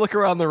 Sometimes you look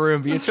around the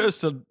room, but you chose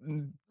to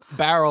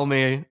barrel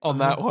me on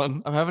that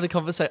one. I'm having a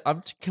conversation.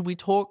 Can we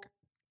talk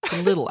to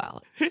little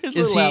Alex? Is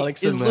little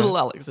Alex in there? little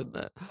Alex in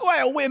there? Why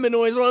are women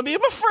always want to be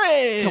my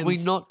friends? Can we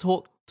not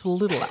talk to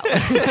little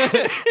Alex?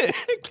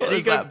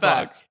 Close go that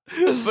back? box.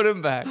 Put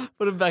him back.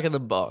 Put him back in the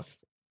box.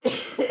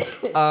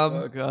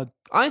 Oh, God.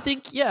 I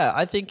think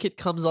it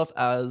comes off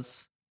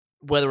as,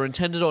 whether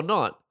intended or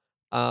not,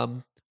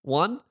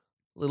 one,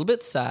 a little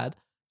bit sad.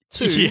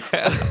 Two,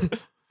 Yeah.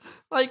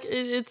 like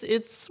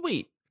it's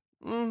sweet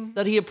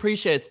that he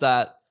appreciates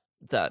that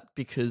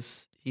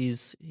because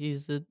he's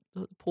a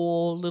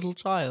poor little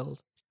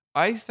child.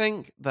 I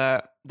think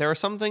that there are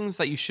some things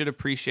that you should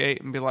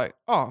appreciate and be like,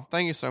 oh,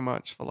 thank you so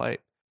much for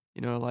like,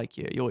 you know, like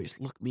you always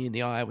look me in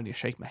the eye when you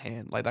shake my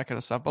hand, like that kind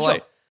of stuff. But Sure.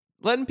 like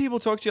letting people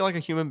talk to you like a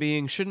human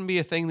being shouldn't be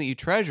a thing that you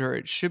treasure.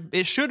 It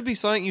should be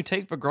something you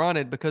take for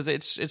granted because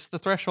it's the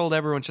threshold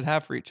everyone should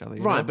have for each other.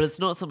 You Right, know? but it's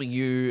not something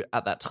you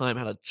at that time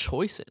had a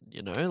choice in,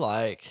 you know,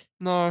 like.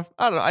 No,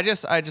 I don't know. I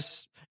just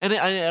And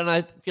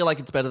I feel like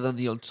it's better than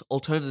the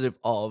alternative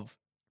of,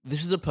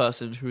 this is a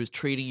person who is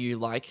treating you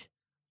like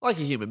a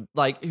human,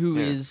 like who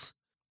is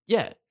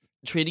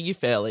treating you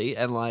fairly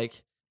and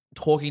like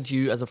talking to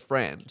you as a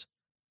friend,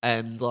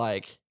 and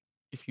like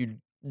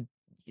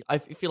I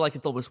feel like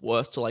it's almost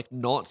worse to like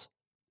not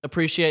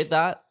appreciate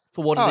that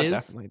for what it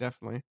is.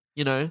 Definitely.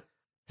 You know,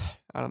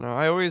 I don't know.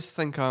 I always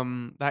think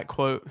that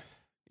quote,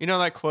 you know,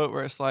 that quote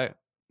where it's like,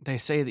 they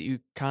say that you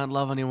can't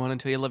love anyone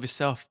until you love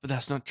yourself, but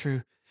that's not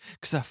true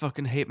because I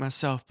fucking hate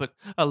myself, but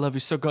I love you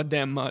so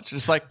goddamn much. And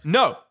it's like,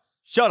 no,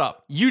 shut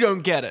up. You don't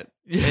get it.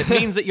 It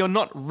means that you're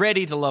not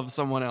ready to love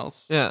someone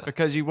else. Yeah.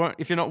 Because you won't,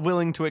 if you're not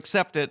willing to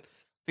accept it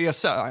for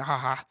yourself.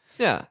 Like,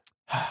 yeah.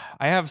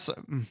 I have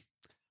some,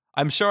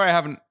 I'm sure I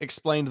haven't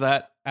explained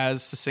that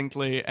as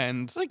succinctly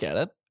and I get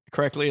it.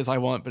 correctly as I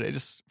want, but it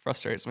just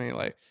frustrates me.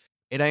 Like,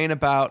 it ain't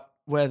about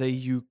whether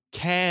you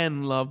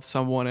can love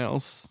someone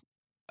else.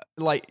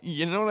 Like,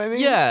 you know what I mean?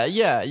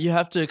 Yeah, you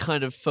have to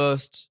kind of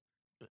first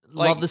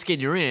Like- love the skin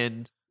you're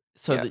in,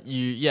 so Yeah. that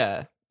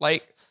you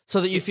Like,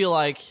 so that you feel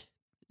like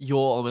you're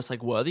almost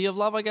like worthy of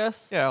love, I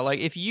guess. yeah, like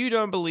if you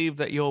don't believe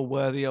that you're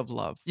worthy of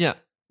love, Yeah.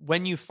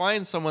 when you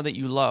find someone that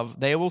you love,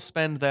 they will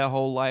spend their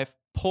whole life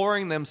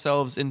pouring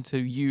themselves into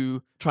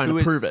you, Trying who to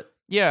is- prove it.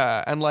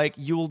 Yeah, and like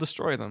you will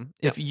destroy them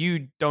Yep. if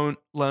you don't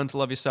learn to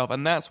love yourself,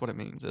 and that's what it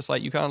means. It's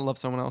like you can't love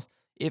someone else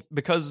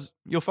because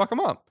you'll fuck them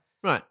up,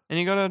 Right. and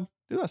you gotta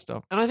do that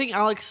stuff. And I think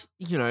Alex,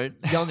 you know,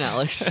 young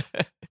Alex,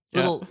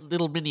 Yeah.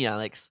 little mini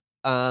Alex,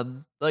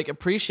 like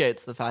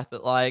appreciates the fact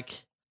that,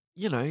 like,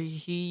 you know,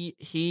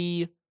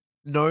 he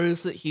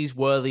knows that he's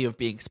worthy of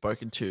being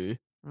spoken to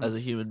as a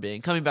human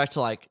being. Coming back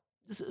to like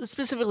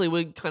specifically,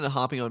 we're kind of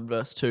harping on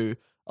verse 2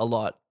 a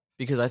lot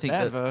because I think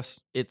That that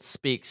verse. it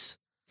speaks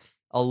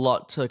a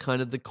lot to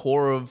kind of the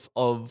core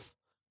of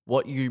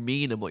what you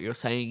mean and what you're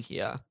saying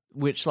here,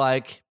 which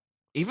like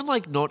even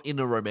like not in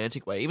a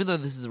romantic way, even though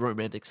this is a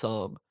romantic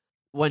song,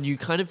 when you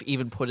kind of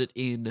even put it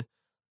in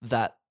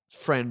that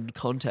friend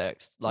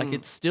context, like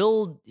it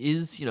still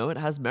is, you know, it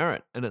has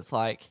merit, and it's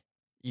like,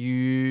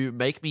 you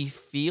make me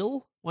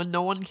feel when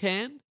no one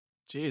can.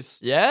 Jeez.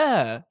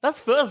 Yeah,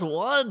 that's verse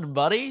 1,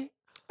 buddy.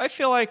 I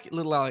feel like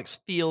little Alex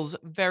feels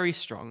very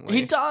strongly.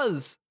 He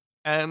does.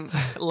 And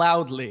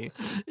loudly.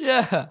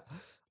 Yeah.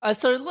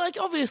 So, like,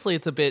 obviously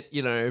it's a bit,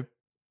 you know,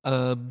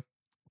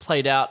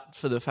 played out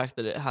for the fact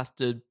that it has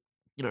to,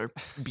 you know,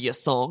 be a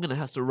song and it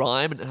has to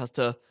rhyme and it has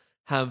to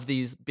have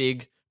these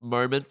big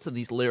moments and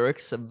these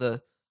lyrics and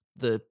the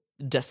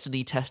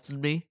destiny tested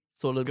me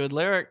sort of. Good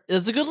lyric.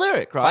 It's a good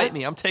lyric, right? Fight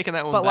me. I'm taking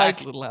that one But, back,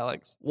 like, little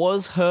Alex.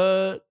 What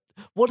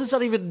does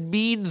that even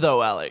mean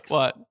though, Alex?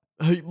 What?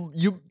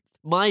 You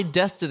My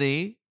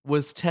destiny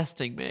was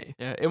testing me.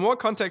 Yeah. In what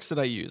context did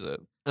I use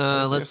it?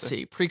 Let's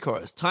see.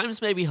 Pre-chorus.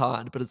 Times may be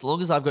hard, but as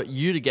long as I've got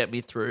you to get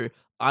me through,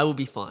 I will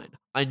be fine.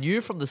 I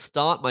knew from the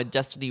start my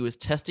destiny was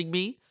testing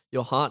me.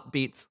 Your heart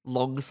beats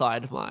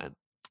alongside mine.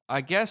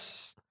 I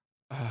guess.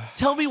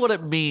 Tell me what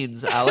it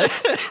means,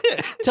 Alex.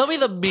 Tell me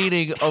the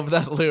meaning of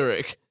that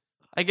lyric.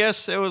 I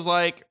guess it was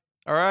like,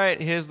 all right,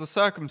 here's the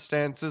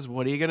circumstances.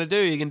 What are you going to do?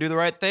 You can do the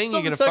right thing?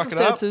 You're going to fuck it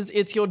up? Circumstances,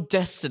 it's your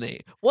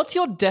destiny. What's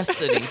your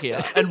destiny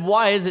here? And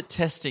why is it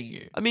testing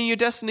you? I mean, your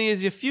destiny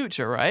is your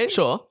future, right?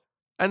 Sure.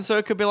 And so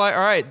it could be like,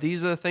 all right,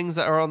 these are the things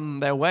that are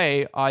on their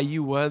way. Are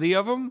you worthy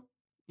of them?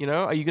 You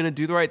know, are you going to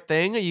do the right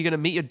thing? Are you going to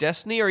meet your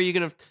destiny? Or are you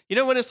going to, you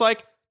know, when it's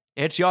like,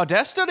 it's your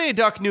destiny,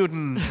 Duck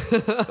Newton.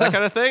 That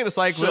kind of thing. It's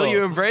like, Sure. will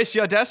you embrace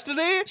your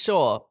destiny?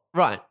 Sure.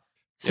 Right.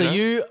 So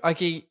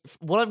okay,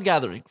 what I'm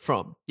gathering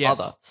from Yes.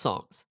 other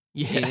songs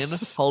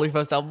Yes. in Holy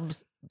First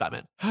Album's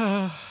Batman,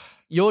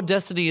 your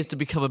destiny is to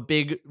become a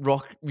big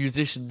rock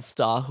musician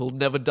star who'll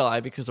never die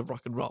because of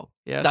rock and roll.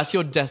 Yes. That's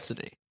your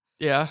destiny.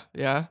 Yeah,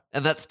 yeah.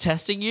 And that's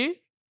testing you?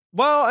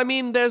 Well, I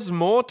mean, there's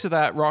more to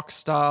that rock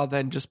star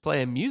than just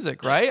playing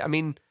music, right? I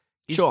mean,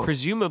 he's Sure.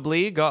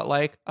 presumably got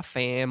like a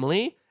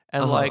family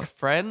and Uh-huh. like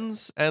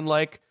friends and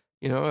like,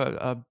 you know,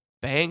 a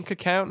bank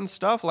account and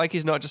stuff. Like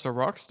he's not just a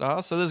rock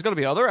star. So there's got to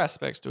be other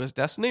aspects to his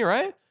destiny,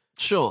 right?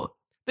 Sure.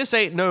 This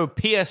ain't no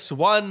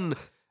PS1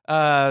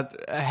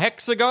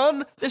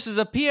 hexagon. This is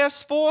a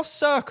PS4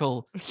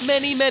 circle.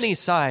 Many, many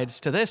sides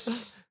to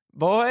this,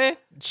 boy.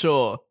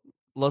 Sure.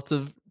 Lots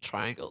of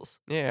triangles.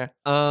 Yeah.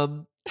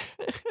 Um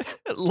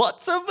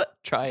Lots of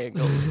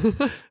triangles.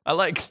 I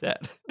like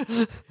that.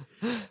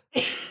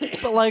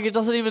 But like it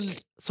doesn't even.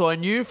 So I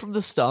knew from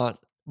the start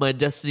my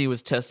destiny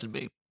was testing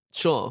me.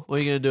 Sure, what are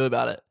you going to do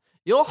about it?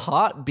 Your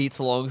heart beats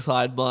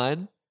alongside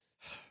mine.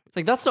 It's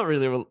like that's not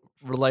really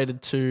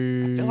related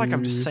to. I feel like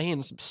I'm just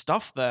saying some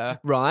stuff there.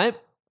 Right.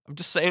 I'm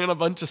just saying a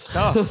bunch of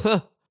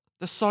stuff.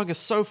 This song is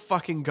so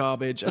fucking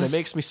garbage and it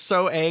makes me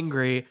so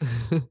angry.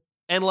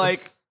 And like,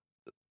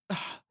 I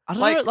don't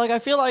know. Like I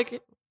feel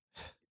like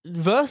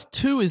verse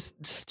 2 is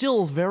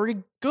still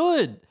very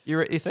good.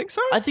 you think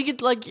so? I think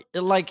it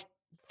like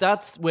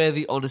that's where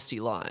the honesty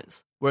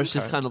lies. Where it's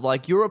just Okay. kind of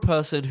like you're a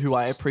person who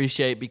I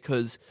appreciate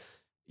because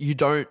you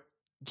don't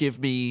give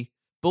me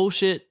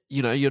bullshit.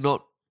 You know, you're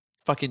not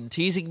fucking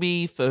teasing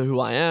me for who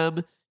I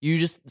am. You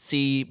just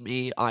see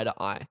me eye to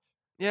eye.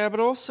 Yeah,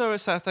 but also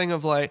it's that thing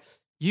of like,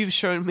 you've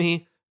shown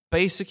me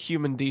basic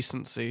human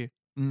decency.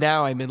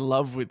 Now I'm in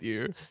love with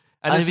you.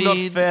 And I it's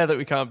mean- not fair that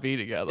we can't be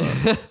together.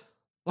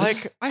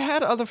 Like, I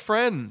had other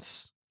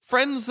friends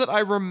that I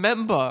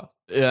remember.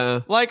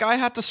 Yeah. Like, I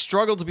had to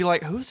struggle to be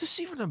like, who's this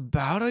even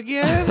about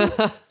again?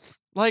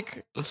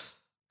 Like,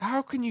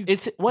 how can you?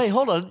 Wait,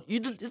 hold on.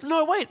 It's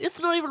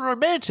not even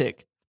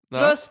romantic. No?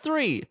 Verse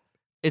 3.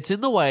 It's in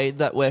the way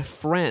that we're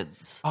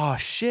friends. Oh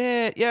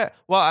shit! Yeah.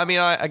 Well, I mean,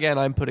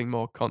 I'm putting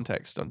more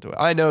context onto it.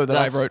 I know that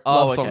I wrote Oh,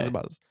 love okay. songs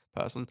about this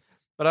person,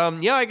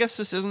 but yeah, I guess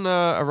this isn't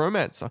a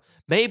romance song.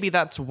 Maybe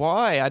that's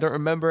why I don't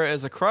remember it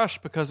as a crush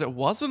because it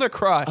wasn't a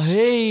crush.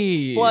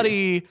 Hey.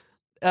 Bloody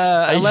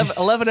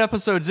 11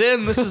 episodes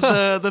in. This is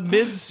the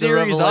mid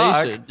series arc.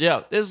 revelation.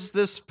 Yeah.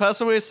 This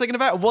person we was thinking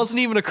about wasn't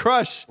even a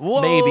crush.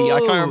 Whoa. Maybe I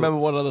can't remember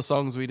what other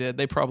songs we did.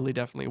 They probably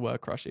definitely were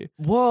crushy.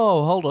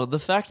 Whoa, hold on. The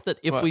fact that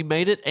if What? we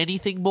made it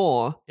anything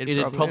more, It'd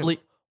it'd probably- probably.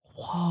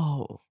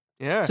 Whoa.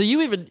 Yeah. So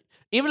you even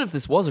if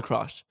this was a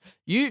crush,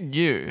 you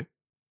knew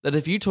that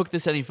if you took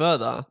this any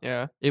further,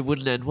 yeah. it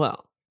wouldn't end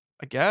well.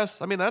 I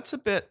guess. I mean, that's a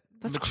bit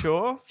That's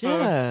mature for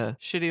Yeah.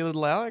 shitty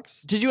little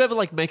Alex. Did you ever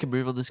like make a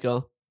move on this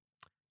girl?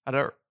 I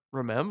don't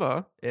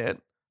remember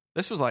it.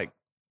 This was like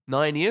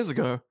 9 years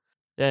ago.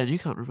 Yeah, and you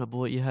can't remember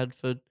what you had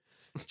for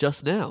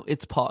just now.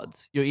 It's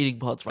pods. You're eating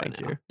pods right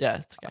Thank now. you. Yeah,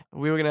 it's okay.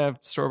 We were going to have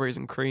strawberries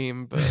and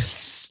cream, but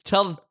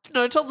tell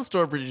the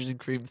strawberries and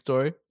cream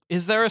story.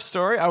 is there a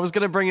story? I was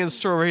going to bring in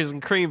strawberries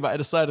and cream, but I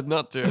decided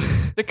not to.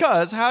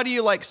 Because how do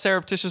you like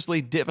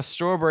surreptitiously dip a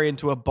strawberry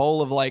into a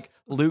bowl of like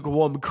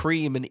lukewarm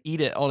cream and eat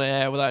it on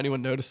air without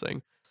anyone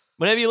noticing?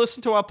 Whenever you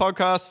listen to our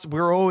podcasts,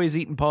 we're always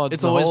eating pods.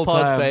 It's the always whole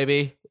pods, time.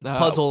 baby. It's No,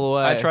 pods all the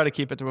way. I try to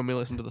keep it to when we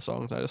listen to the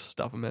songs. I just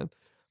stuff them in.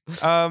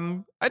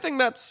 I think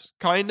that's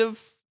kind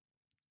of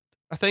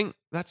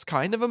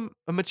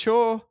a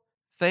mature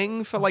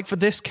thing for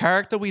this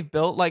character we've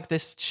built, like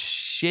this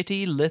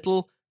shitty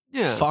little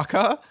Yeah.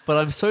 fucker. But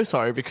I'm so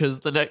sorry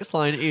because the next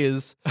line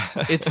is,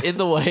 it's in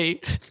the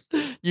way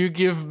you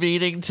give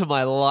meaning to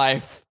my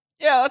life.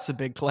 Yeah, that's a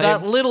big claim.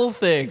 That little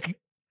thing.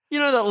 You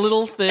know that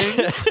little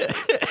thing?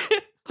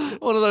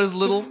 One of those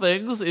little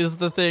things is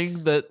the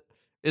thing that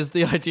is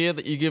the idea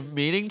that you give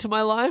meaning to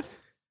my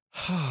life.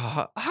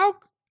 How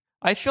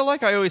I feel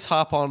like I always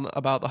harp on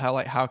about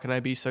how can I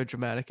be so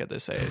dramatic at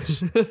this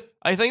age?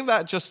 I think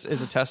that just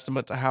is a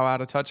testament to how out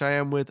of touch I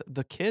am with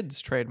the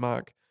kids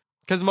trademark.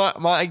 Because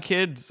my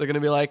kids are going to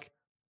be like,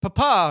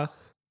 Papa,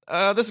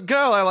 this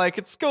girl I like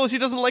at school, she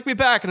doesn't like me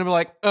back. And I'm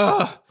like,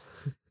 ugh,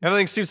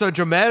 everything seems so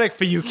dramatic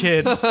for you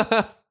kids.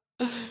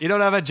 You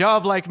don't have a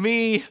job like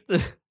me.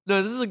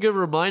 No, this is a good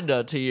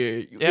reminder to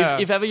you. Yeah.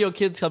 If ever your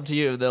kids come to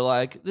you and they're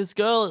like, this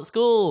girl at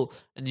school,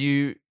 and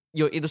your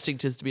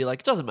instinct is to be like,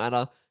 it doesn't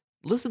matter.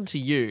 Listen to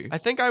you. I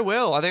think I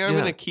will. I think I'm Yeah.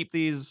 going to keep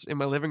these in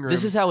my living room.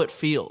 This is how it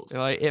feels.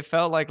 Like, it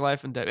felt like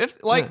life and death.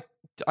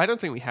 I don't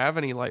think we have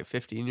any like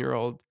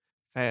 15-year-old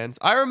fans.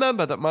 I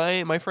remember that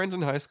my friends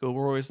in high school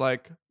were always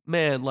like,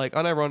 man, like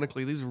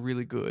unironically, these are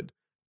really good.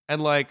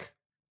 And like,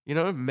 you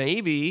know,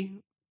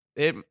 maybe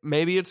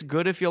it's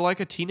good if you're like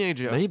a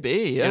teenager.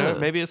 Maybe, yeah. You know,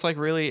 maybe it's like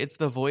really it's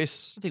the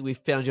voice. I think we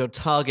found your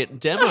target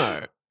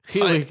demo.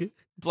 Here we go.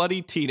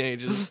 Bloody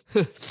teenagers.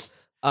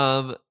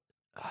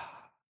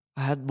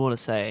 I had more to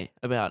say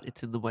about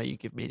it's in the way you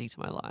give meaning to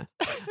my life.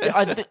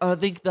 I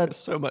think There's that's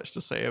so much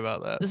to say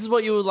about that. this is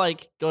what you were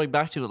like going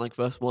back to in like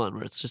verse 1,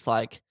 where it's just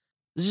like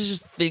this is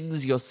just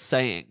things you're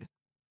saying,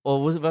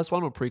 or was it verse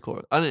 1 or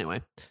pre-chorus? I don't know.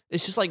 Anyway,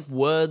 it's just like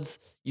words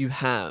you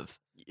have,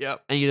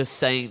 Yep. and you're just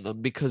saying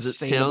them because it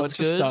Saying a sounds bunch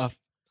of good, stuff.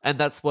 and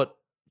that's what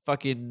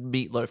fucking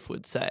Meatloaf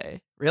would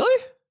say.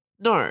 Really?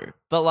 No,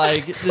 but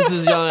like this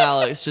is young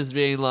Alex just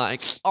being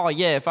like, oh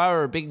yeah, if I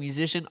were a big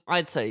musician,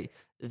 I'd say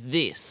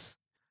this.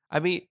 I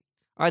mean,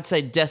 I'd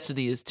say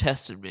Destiny is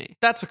testing me.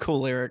 that's a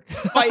cool lyric.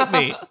 Fight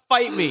me.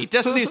 Fight me.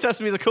 Destiny's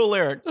Testing Me is a cool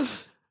lyric.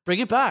 Bring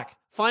it back.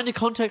 Find a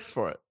context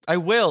for it. I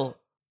will.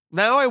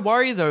 Now I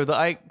worry though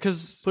that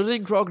because Put it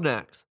in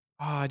Grognacks.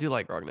 I do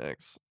like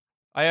Grognecks.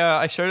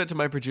 I showed it to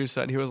my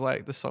producer and he was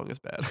like, "This song is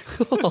bad."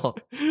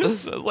 I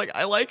was like,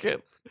 "I like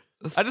it.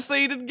 I just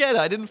think he didn't get it.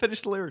 I didn't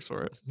finish the lyrics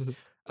for it."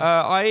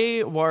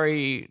 I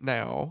worry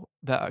now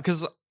that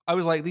because I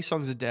was like, "These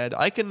songs are dead.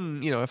 I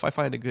can, you know, if I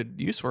find a good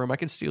use for them, I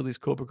can steal these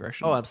chord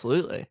progressions." Oh,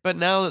 absolutely. But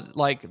now,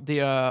 like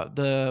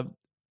the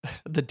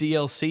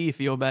DLC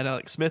for Your Man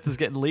Alex Smith is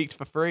getting leaked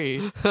for free.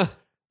 People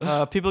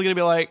are gonna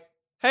be like,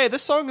 "Hey,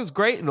 this song is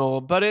great and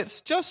all, but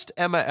it's just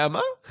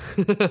Emma,"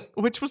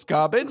 which was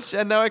garbage,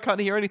 and now I can't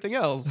hear anything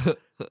else.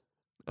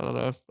 I don't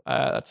know.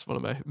 That's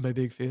one of my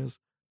big fears.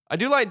 I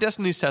do like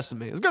Destiny's Testing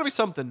Me. There's got to be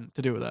something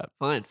to do with that.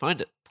 Fine,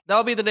 find it.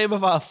 That'll be the name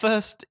of our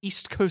first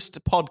East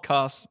Coast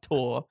podcast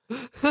tour.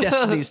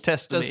 Destiny's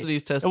Testing Me.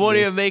 Destiny's It testing won't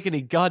me. even make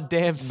any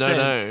goddamn No,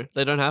 sense.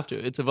 they don't have to.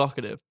 It's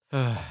evocative.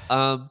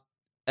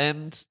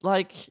 And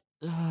like,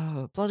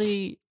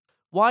 bloody,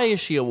 why is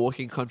she a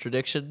walking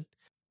contradiction?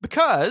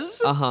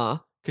 Because Uh-huh.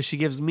 she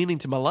gives meaning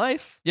to my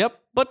life. Yep.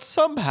 But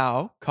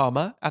somehow,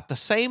 comma, at the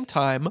same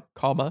time,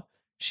 comma,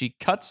 she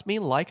cuts me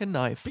like a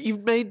knife. But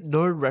you've made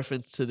no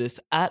reference to this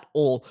at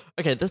all.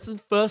 Okay, this is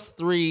the first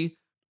 3.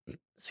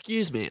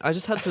 Excuse me. I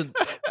just had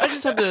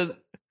to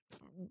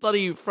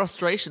bloody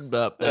frustration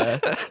burp there.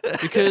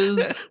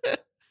 Because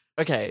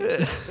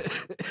okay.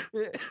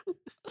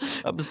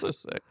 I'm so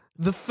sick.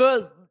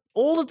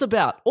 All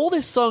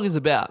this song is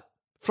about,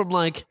 from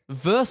like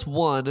verse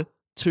 1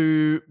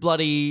 to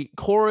bloody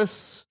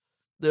chorus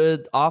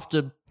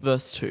after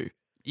verse 2.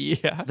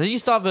 Yeah. Then you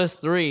start verse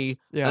 3,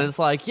 Yeah. and it's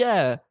like,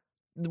 yeah,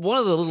 one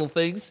of the little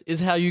things is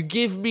how you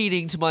give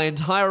meaning to my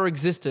entire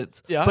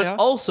existence. Yeah, But yeah.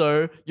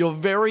 also, you're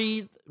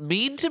very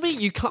mean to me.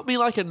 You cut me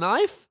like a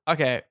knife.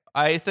 Okay.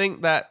 I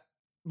think that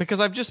because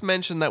I've just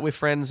mentioned that we're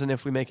friends and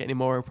if we make it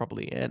anymore, it'll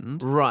probably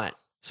end. Right.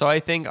 So I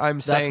think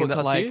I'm saying what that,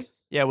 cuts like, you?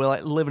 yeah, we're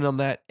like living on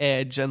that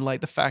edge, and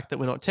like the fact that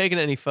we're not taking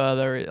it any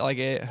further, it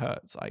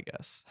hurts, I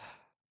guess.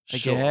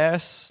 Sure. I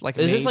guess. Like,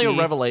 Is this like a maybe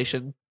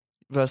revelation?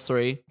 Verse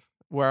 3.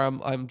 where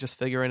I'm just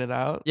figuring it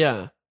out?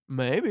 Yeah.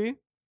 Maybe.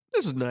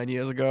 This was 9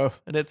 years ago,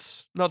 and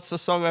it's not a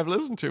song I've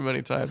listened to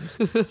many times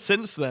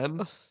since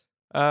then.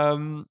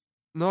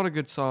 Not a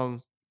good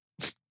song.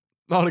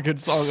 Not a good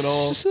song at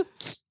all.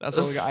 That's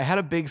all I got. I had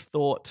a big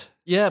thought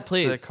Yeah, to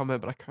please. that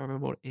comment, but I can't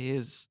remember what it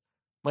is.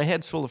 My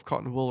head's full of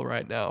cotton wool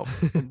right now.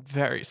 I'm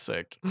very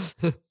sick.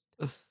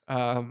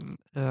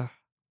 Yeah.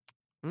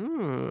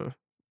 mm,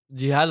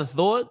 You had a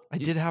thought? I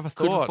did have a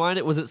Couldn't thought. find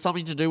it? Was it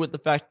something to do with the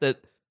fact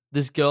that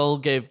this girl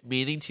gave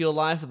meaning to your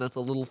life and that's a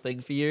little thing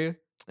for you?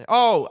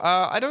 Oh,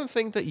 I don't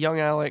think that young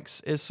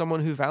Alex is someone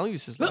who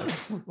values his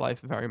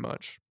life very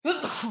much.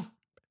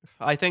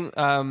 I think,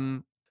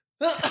 and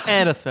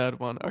a third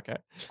one. Okay.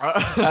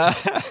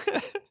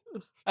 I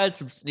had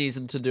some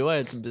sneezing to do. I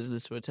had some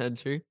business to attend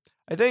to.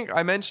 I think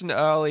I mentioned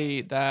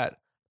early that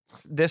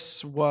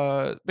this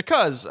was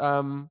because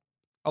a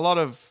lot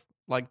of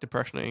like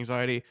depression and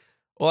anxiety,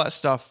 all that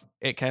stuff,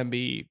 it can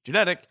be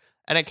genetic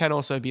and it can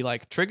also be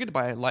like triggered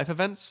by life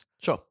events.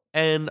 Sure.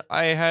 And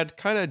I had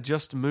kind of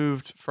just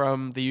moved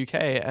from the UK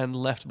and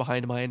left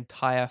behind my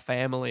entire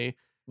family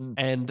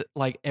and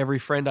like every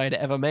friend I'd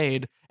ever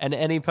made and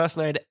any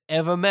person I'd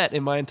ever met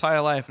in my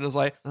entire life. And it was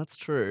like, That's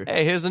true.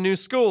 hey, here's a new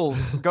school.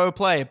 Go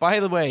play. By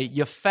the way,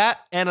 you're fat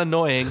and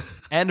annoying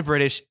and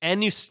British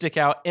and you stick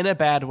out in a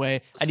bad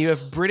way and you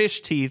have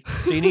British teeth.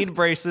 So you need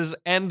braces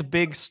and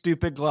big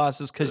stupid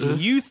glasses because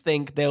you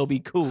think they'll be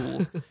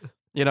cool.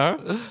 You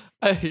know?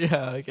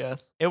 Yeah, I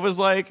guess. It was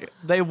like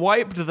they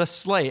wiped the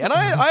slate. And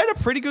I had a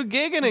pretty good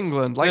gig in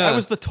England. Like I Yeah.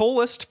 was the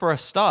tallest for a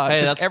start. Hey,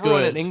 Because that's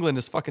everyone good. in England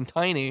is fucking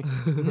tiny.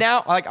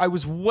 Now, like I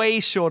was way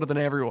shorter than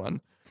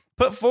everyone.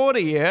 Put forward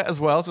a year as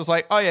well. So it's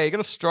like, oh yeah, you're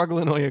gonna struggle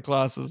in all your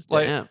classes.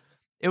 Like Damn.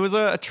 it was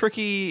a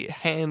tricky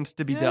hand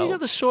to be Yeah, dealt. you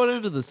got the short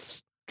end of the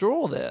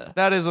straw there.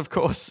 That is, of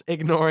course,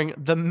 ignoring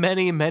the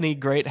many, many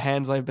great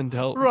hands I've been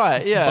dealt.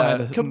 Right, yeah, By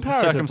the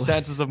comparatively.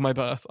 circumstances of my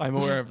birth. I'm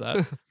aware of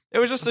that. It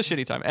was just a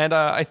shitty time. And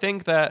I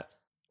think that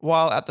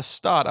while at the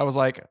start I was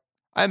like,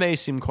 I may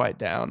seem quite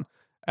down.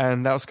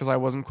 And that was because I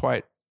wasn't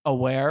quite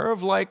aware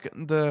of like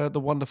the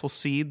wonderful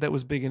seed that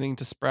was beginning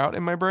to sprout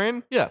in my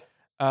brain. Yeah.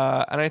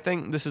 And I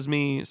think this is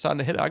me starting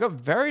to hit it. I got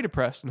very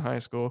depressed in high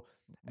school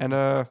and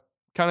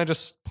kind of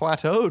just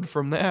plateaued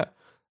from there.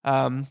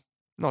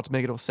 Not to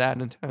make it all sad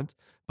and intense.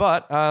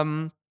 But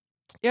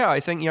yeah, I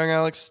think young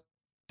Alex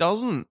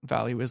doesn't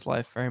value his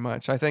life very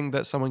much. I think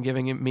that someone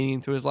giving him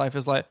meaning to his life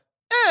is like,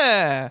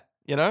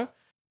 you know?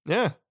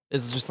 Yeah.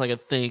 It's just like a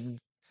thing.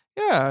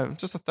 Yeah,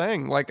 just a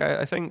thing. Like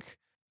I think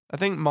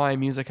my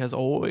music has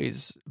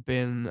always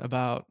been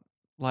about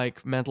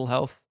like mental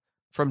health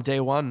from day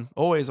one.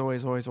 Always.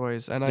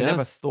 And I Yeah.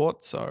 never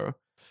thought so.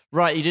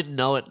 Right, you didn't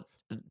know it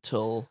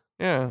until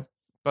Yeah.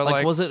 But like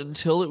like, was it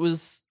until it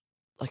was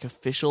like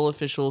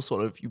official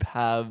sort of you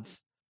have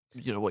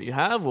what you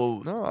have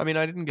or no, I mean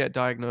I didn't get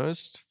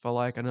diagnosed for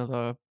like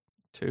another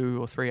 2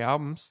 or 3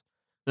 albums.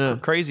 yeah.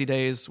 Crazy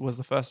Days was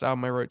the first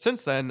album I wrote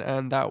since then,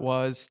 and that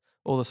was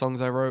all the songs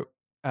I wrote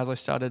as I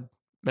started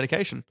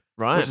medication,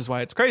 Right. which is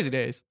why it's Crazy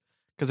Days,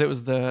 because it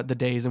was the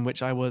days in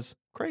which I was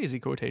crazy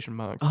quotation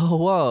marks. Oh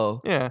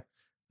whoa. Yeah.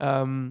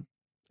 And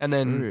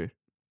then True.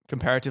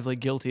 comparatively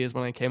guilty is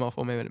when I came off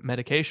all my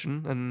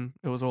medication, and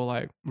it was all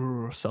like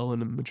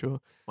sullen and mature.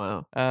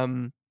 Wow.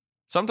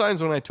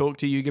 Sometimes when I talk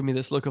to you, you give me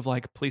this look of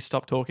like, please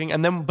stop talking,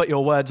 and then but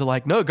your words are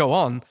like, no, go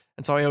on,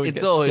 and so I always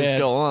It's get always scared.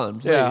 go on.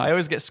 Yeah, I please.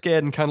 always get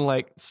scared and kind of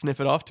like sniff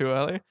it off too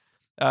early.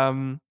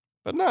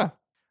 But no,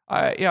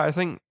 I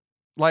think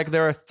like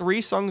there are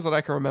 3 songs that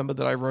I can remember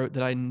that I wrote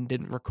that I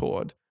didn't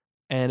record,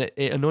 and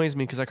it annoys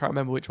me because I can't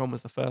remember which one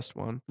was the first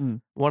one.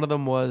 Mm. One of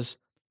them was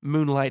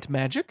Moonlight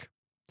Magic,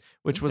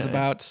 which was Okay.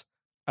 about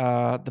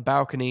the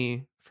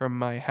balcony from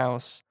my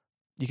house.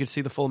 You could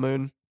see the full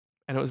moon,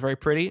 and it was very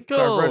pretty.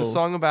 So I wrote a Cool.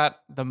 song about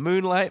the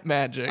moonlight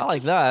magic. I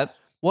like that.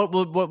 What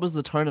was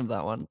the tone of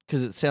that one?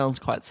 Because it sounds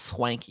quite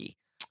swanky.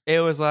 It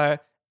was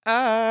like,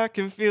 I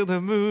can feel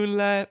the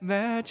moonlight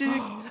magic.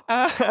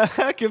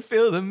 I can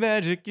feel the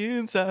magic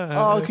inside.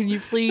 Oh, can you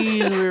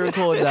please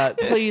re-record that?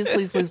 Please,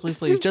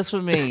 just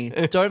for me.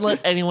 Don't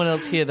let anyone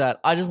else hear that.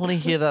 I just want to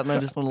hear that, and I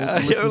just want to I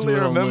listen only to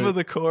it on remember loop.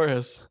 the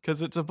chorus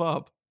because it's a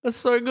bop. That's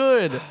so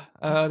good.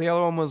 The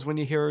other one was When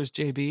Your Hero is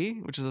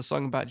JB, which is a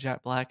song about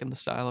Jack Black and the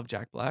style of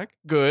Jack Black.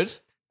 Good.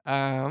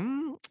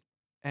 And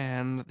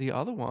the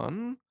other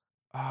one,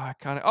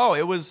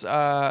 it was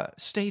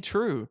Stay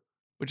True,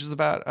 which is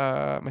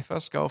about my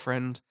first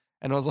girlfriend.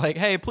 And I was like,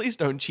 hey, please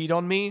don't cheat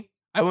on me.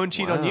 I won't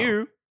cheat on Wow.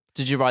 you.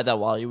 Did you write that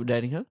while you were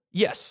dating her?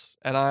 Yes.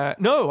 And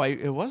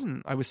it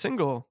wasn't. I was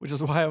single, which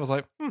is why I was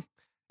like,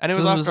 And it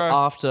So was this after, was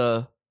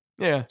after.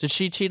 yeah. Did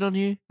she cheat on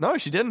you? No,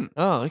 she didn't.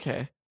 Oh,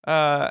 okay.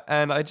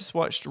 And I just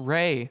watched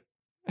Ray.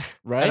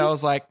 Right. And I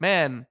was like,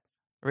 man,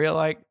 I really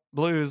like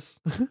blues.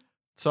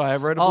 So I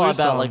wrote a oh, blues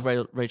about song.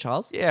 like Ray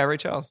Charles. Yeah, Ray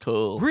Charles.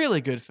 Cool. Really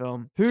good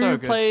film. Who So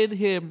good. played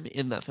him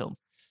in that film?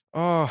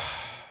 Oh,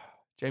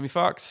 Jamie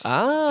Foxx.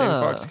 Ah, Jamie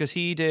Foxx, because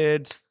he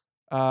did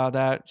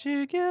that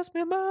She Gives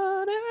Me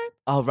Money.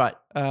 Oh, right.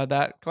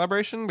 That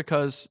collaboration,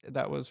 because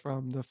that was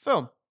from the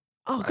film.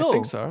 Oh, cool. I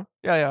think so.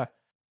 Yeah.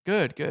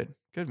 Good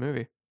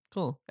movie.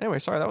 Cool. Anyway,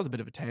 sorry, that was a bit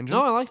of a tangent.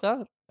 No, I like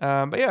that.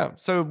 But yeah,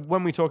 so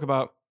when we talk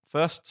about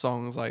first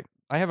songs, like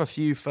I have a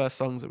few first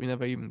songs that we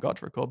never even got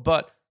to record,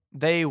 but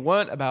they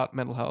weren't about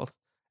mental health.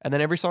 And then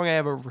every song I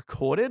ever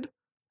recorded,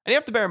 and you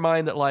have to bear in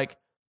mind that like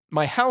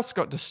my house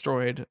got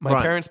destroyed. My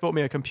Right. parents bought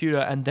me a computer,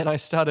 and then I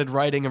started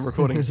writing and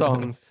recording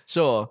songs.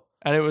 Sure.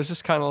 And it was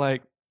just kind of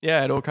like,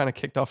 yeah, it all kind of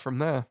kicked off from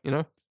there, you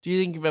know? Do you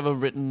think you've ever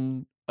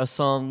written a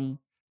song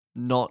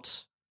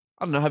not...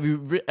 I don't know, have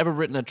you ever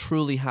written a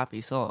truly happy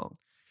song?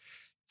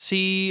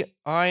 See,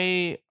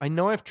 I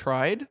know I've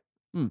tried.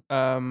 Hmm.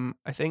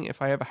 I think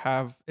if I ever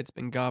have, it's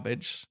been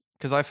garbage.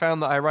 Because I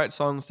found that I write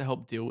songs to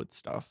help deal with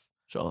stuff.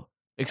 Sure.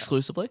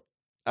 Exclusively?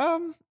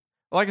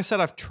 Like I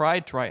said, I've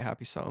tried to write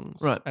happy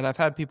songs. Right. And I've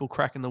had people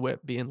cracking the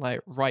whip being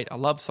like, write a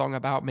love song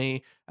about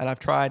me. And I've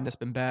tried and it's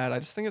been bad. I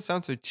just think it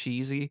sounds so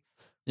cheesy.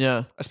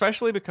 Yeah.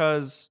 Especially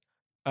because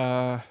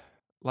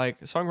like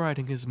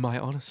songwriting is my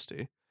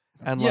honesty.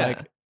 And Yeah.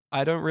 like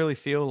I don't really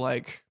feel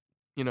like,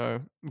 you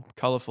know,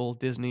 colorful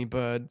Disney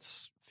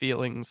birds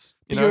feelings.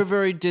 You You're a know?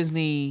 very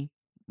Disney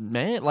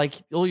man. Like,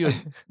 all your...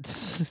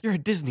 You're a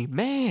Disney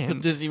man.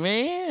 Disney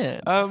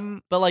man.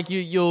 Um But like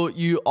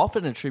you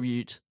often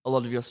attribute a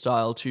lot of your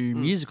style to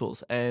Hmm.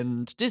 musicals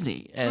and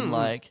Disney and Hmm.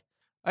 like...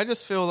 I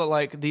just feel that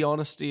like the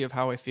honesty of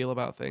how I feel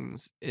about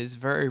things is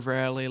very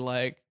rarely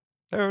like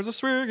there's a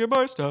swing in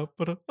my step,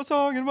 but a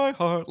song in my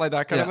heart, like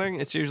that kind of Yeah. thing.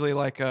 It's usually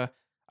like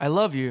I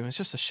love you. It's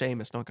just a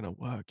shame it's not going to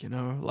work, you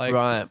know? Like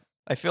right.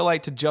 I feel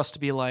like to just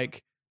be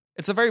like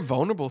it's a very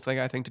vulnerable thing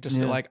I think to just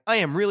be Yeah. like I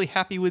am really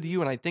happy with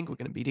you and I think we're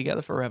going to be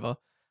together forever.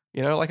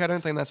 You know, like I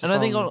don't think that's a And I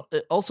think song.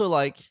 also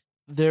like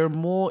they're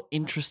more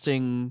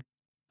interesting.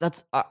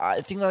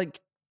 I think like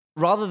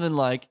rather than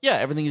like, yeah,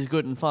 everything is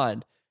good and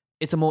fine,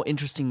 it's a more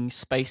interesting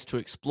space to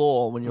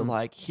explore when you're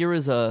like, here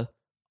is a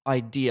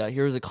idea,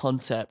 here is a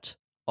concept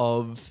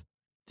of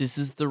this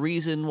is the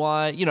reason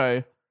why, you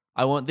know,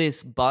 I want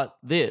this, but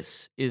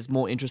this is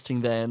more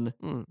interesting than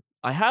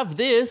I have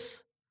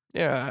this.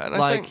 Yeah, and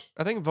Like-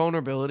 I think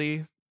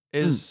vulnerability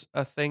is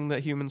a thing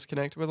that humans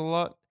connect with a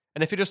lot.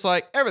 And if you're just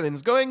like,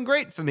 everything's going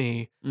great for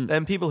me,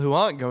 then people who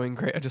aren't going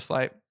great are just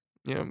like,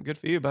 you know, good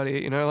for you,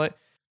 buddy. You know, like,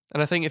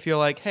 and I think if you're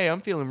like, hey,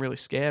 I'm feeling really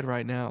scared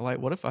right now, like,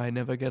 what if I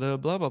never get a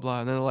blah, blah, blah?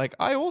 And then they're like,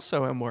 I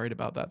also am worried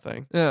about that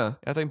thing. Yeah.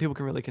 I think people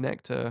can really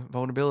connect to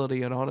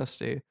vulnerability and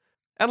honesty.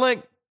 And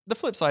like the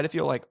flip side, if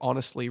you're like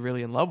honestly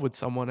really in love with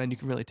someone and you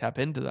can really tap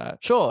into that,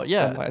 Sure,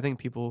 yeah. then, like, I think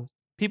people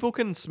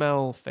can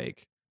smell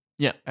fake.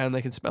 Yeah. And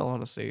they can smell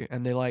honesty,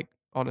 and they like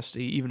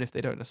honesty even if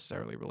they don't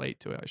necessarily relate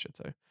to it, I should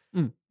say.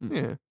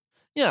 Yeah.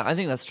 Yeah, I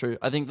think that's true.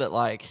 I think that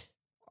like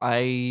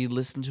I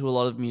listen to a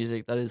lot of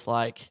music that is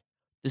like,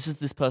 this is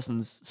this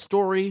person's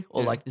story,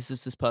 or Yeah. like this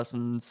is this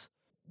person's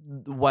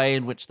way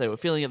in which they were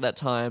feeling at that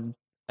time,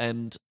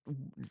 and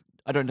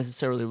I don't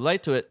necessarily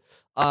relate to it.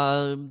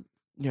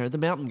 You know, the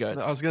Mountain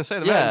Goats. I was gonna say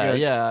the yeah, Mountain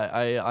Goats.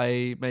 yeah.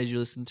 I made you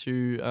listen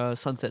to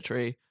Sunset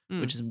Tree,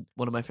 which is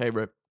one of my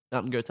favorite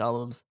Mountain Goats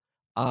albums,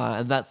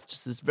 and that's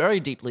just this very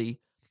deeply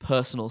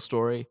personal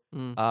story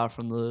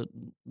from the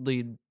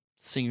lead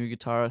singer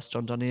guitarist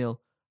John Darnielle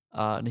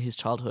and his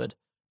childhood,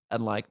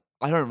 and like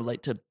I don't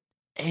relate to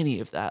any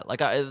of that. Like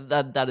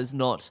that is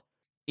not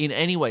in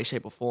any way,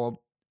 shape, or form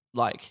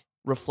like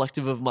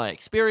reflective of my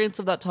experience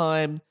of that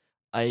time.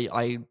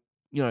 I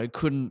you know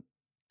couldn't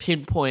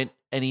pinpoint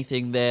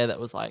anything there that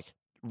was like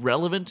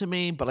relevant to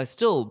me, but I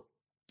still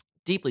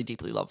deeply,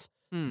 deeply love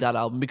that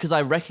album because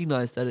I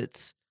recognize that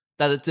it's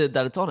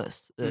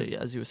honest,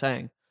 as you were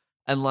saying.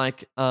 And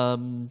like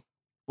one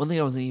thing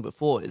I was thinking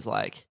before is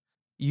like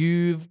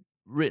you've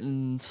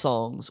written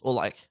songs, or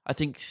like I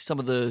think some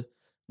of the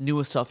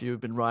newer stuff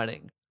you've been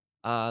writing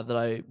that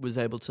I was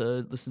able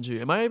to listen to.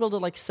 Am I able to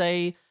like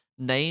say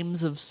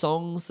names of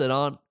songs that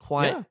aren't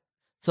quite? Yeah.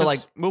 So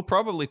like we'll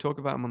probably talk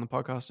about them on the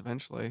podcast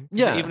eventually. 'Cause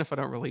Yeah. Even if I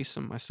don't release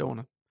them, I still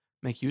want to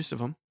make use of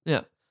them.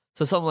 yeah,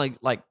 so something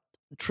like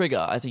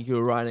Trigger. I think you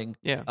were writing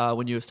Yeah.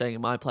 when you were staying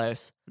in my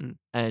place,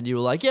 and you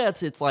were like, yeah,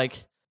 it's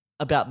like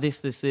about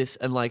this,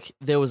 and like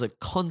there was a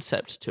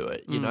concept to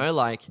it. You know,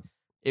 like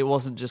it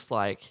wasn't just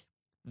like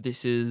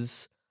this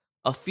is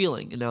a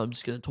feeling, and now I'm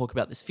just going to talk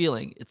about this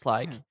feeling. It's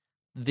like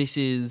this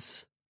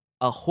is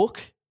a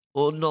hook,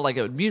 or not like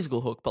a musical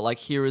hook, but like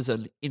here is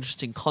an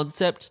interesting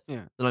concept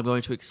that I'm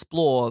going to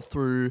explore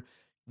through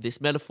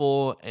this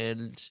metaphor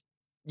and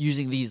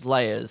using these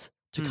layers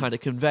to kind of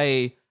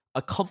convey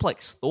a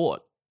complex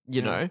thought,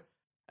 you know?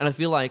 And I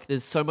feel like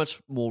there's so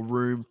much more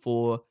room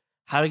for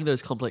having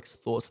those complex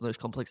thoughts and those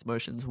complex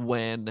emotions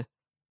when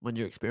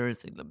you're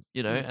experiencing them,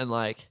 you know? And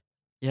like,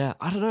 yeah,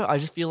 I don't know. I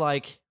just feel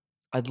like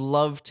I'd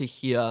love to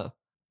hear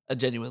a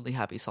genuinely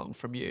happy song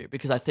from you,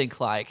 because I think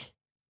like,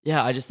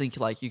 yeah, I just think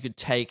like you could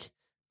take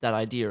that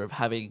idea of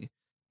having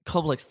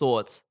complex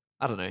thoughts,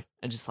 I don't know,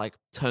 and just like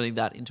turning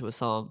that into a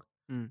song.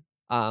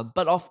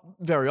 But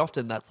very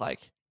often that's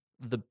like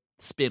the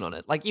spin on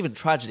it. Like even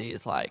Tragedy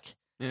is like,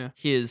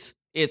 here's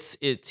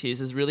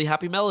this really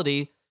happy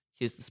melody,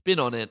 here's the spin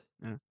on it.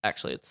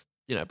 Actually, it's,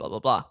 you know, blah, blah,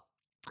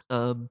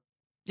 blah.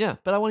 Yeah,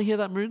 but I want to hear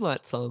that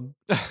Moonlight song.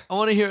 I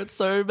want to hear it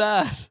so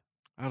bad.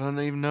 I don't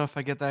even know if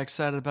I get that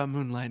excited about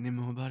Moonlight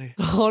anymore, buddy.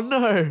 Oh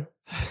no.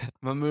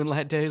 My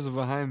Moonlight days are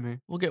behind me.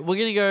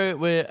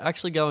 We're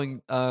actually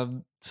going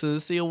to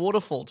see a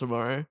waterfall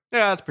tomorrow.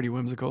 Yeah, that's pretty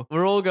whimsical.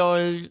 We're all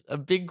going, a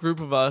big group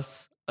of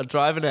us are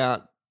driving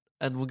out,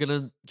 and we're going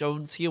to go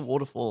and see a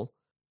waterfall.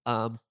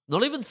 Not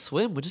even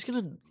swim, we're just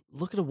going to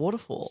look at a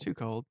waterfall. It's too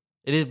cold.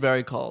 It is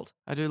very cold.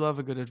 I do love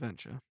a good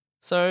adventure.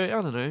 So,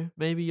 I don't know,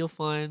 maybe you'll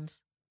find,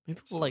 maybe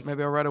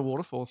Maybe I'll write a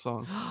waterfall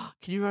song.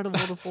 Can you write a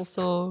waterfall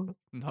song?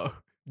 No.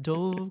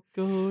 Don't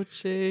go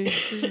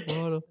chasing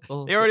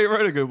waterfalls. He already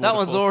wrote a good That waterfall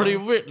one's already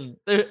song. written.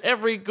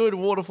 Every good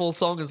waterfall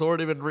song has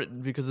already been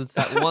written because it's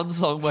that one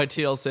song by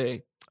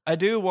TLC. I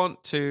do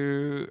want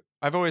to...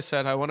 I've always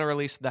said I want to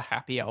release the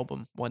Happy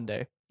album one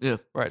day. Yeah.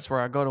 Right, it's where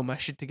I got all my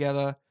shit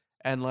together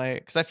and like...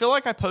 Because I feel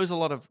like I pose a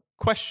lot of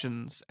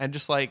questions and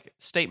just like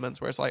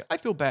statements where it's like, I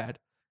feel bad.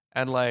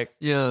 And like,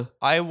 Yeah.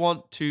 I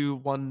want to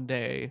one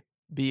day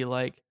be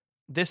like,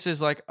 this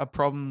is like a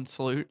problem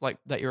like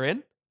that you're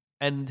in,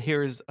 and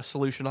here is a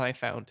solution I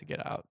found to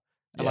get out.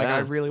 And like, I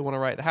Yeah. really want to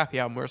write the Happy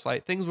album where it's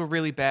like, things were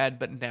really bad,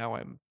 but now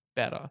I'm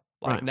better.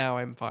 Like Right. now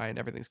I'm fine.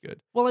 Everything's good.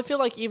 Well, I feel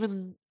like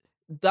even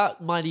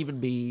that might even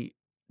be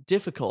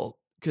difficult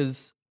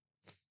because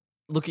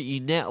look at you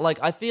now. Like,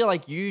 I feel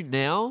like you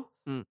now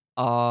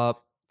are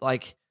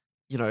like,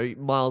 you know,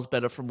 miles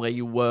better from where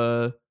you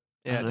were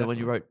I don't know, when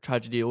you wrote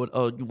Tragedy or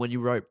when you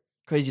wrote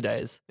Crazy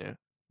Days. Yeah.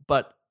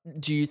 But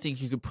do you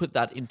think you could put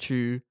that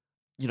into,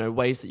 you know,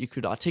 ways that you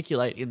could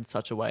articulate in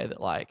such a way that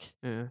like,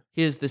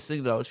 here's this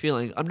thing that I was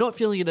feeling. I'm not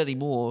feeling it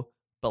anymore,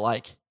 but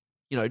like,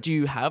 you know, do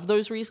you have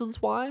those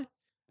reasons why?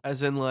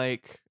 As in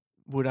like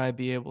would I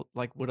be able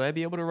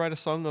to write a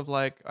song of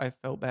like I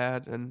felt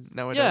bad and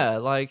now I don't? Yeah,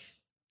 like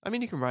I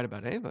mean, you can write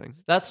about anything,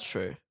 that's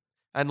true.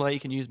 and like you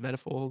can use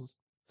metaphors.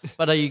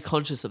 But are you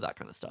conscious of that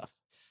kind of stuff?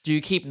 Do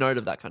you keep note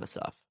of that kind of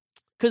stuff?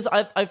 Because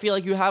I feel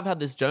like you have had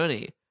this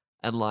journey,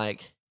 and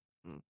like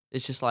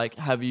it's just like,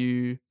 have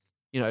you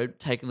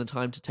taken the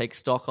time to take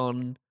stock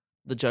on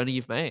the journey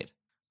you've made?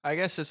 I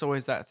guess it's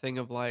always that thing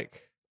of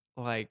like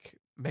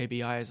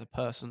maybe I as a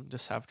person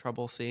just have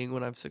trouble seeing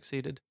when I've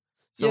succeeded.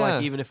 So Yeah.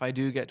 like even if I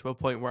do get to a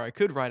point where I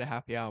could write a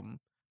happy album,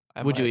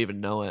 I Would you might-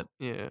 even know it?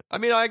 Yeah. I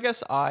mean, I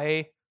guess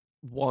I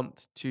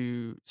want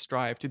to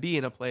strive to be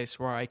in a place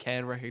where I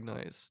can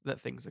recognize that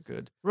things are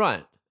good.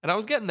 Right. And I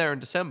was getting there in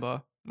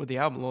December with the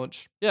album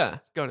launch, Yeah.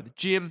 going to the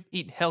gym,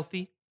 eating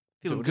healthy,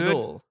 feeling Doing it good.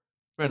 all.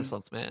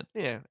 Renaissance man.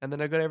 Yeah. And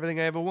then I got everything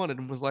I ever wanted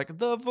and was like,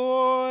 the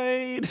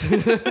void.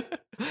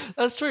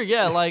 That's true.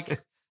 Yeah.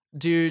 Like,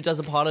 does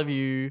a part of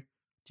you,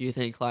 do you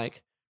think,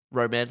 like,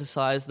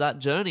 romanticize that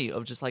journey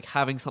of just like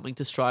having something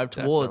to strive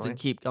towards and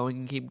Definitely. keep going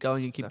and keep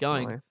going and keep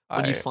going? Definitely.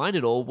 When you find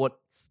it all,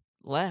 what's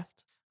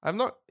left? I'm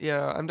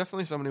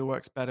definitely someone who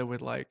works better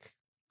with like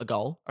A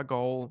goal? a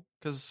goal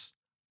because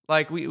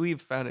like we've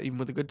found it even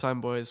with the Good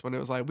Time Boys when it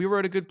was like we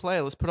wrote a good play,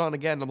 let's put it on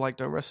again. I'm like,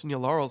 don't rest on your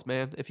laurels,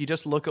 man. If you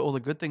just look at all the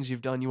good things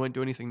you've done, you won't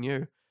do anything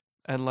new.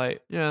 And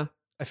like Yeah.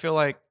 I feel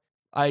like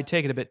I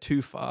take it a bit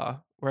too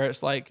far where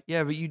it's like,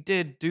 yeah, but you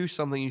did do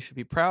something you should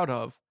be proud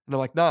of. And I'm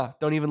like, nah,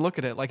 don't even look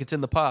at it like it's in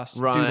the past.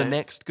 Do the Right.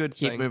 next good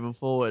Keep thing. moving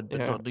forward, but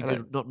Yeah, not in a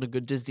and not in a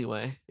good Disney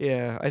way.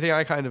 Yeah, I think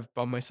I kind of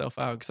bum myself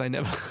out because I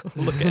never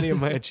look at any of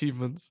my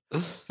achievements.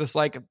 So it's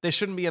like there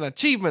shouldn't be an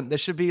achievement. There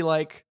should be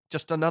like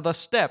just another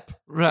step.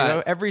 Right. You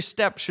know, every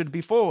step should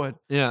be forward,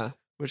 Yeah.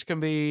 which can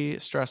be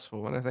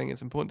stressful. And I think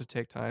it's important to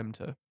take time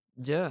to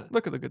Yeah.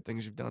 look at the good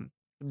things you've done.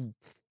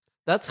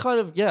 That's kind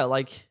of, yeah,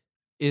 like,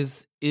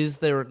 is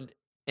there an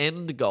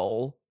end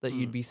goal that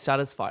you'd be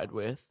satisfied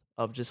with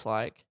of just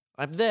like,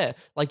 I'm there?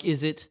 Like,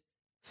 is it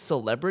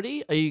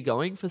celebrity? Are you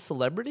going for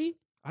celebrity?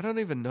 I don't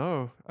even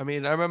know. I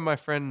mean, I remember my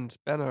friend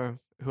Benno,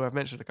 who I've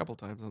mentioned a couple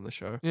times on the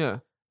show. Yeah.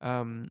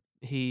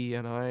 He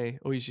and I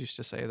always used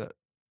to say that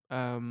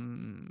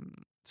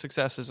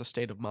success is a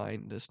state of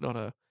mind. It's not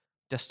a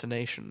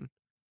destination.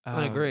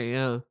 I agree,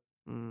 yeah.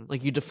 mm,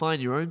 Like, you define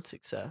your own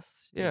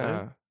success. you Yeah.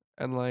 know?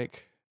 And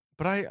like,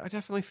 but I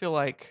definitely feel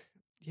like,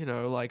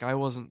 like I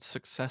wasn't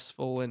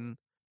successful in,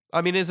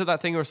 I mean, is it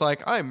that thing where it's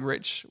like, I'm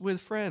rich with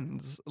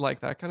friends,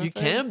 like that kind of You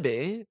thing? can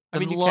be. I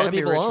mean, and you a lot can of be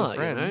people rich are, with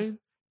friends.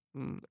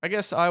 I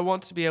guess I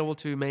want to be able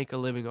to make a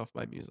living off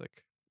my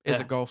music is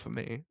a Yeah. goal for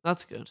me.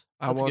 That's good.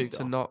 I That's a want good to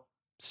goal. not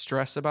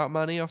stress about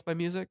money off my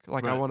music.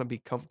 Like I Right. want to be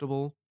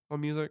comfortable on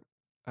music.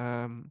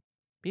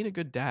 Being a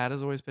good dad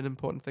has always been an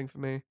important thing for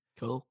me.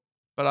 Cool.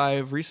 But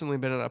I've recently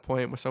been at a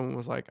point where someone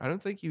was like, I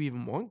don't think you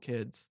even want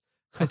kids.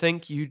 I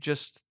think you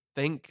just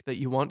think that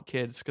you want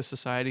kids because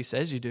society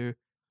says you do.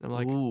 And I'm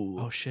like, Ooh.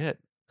 oh shit.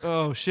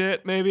 Oh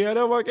shit. Maybe I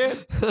don't want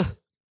kids. Do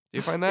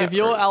you find that? If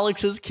you're Or-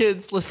 Alex's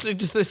kids listening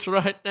to this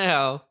right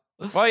now,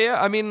 Well,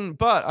 yeah. I mean,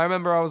 but I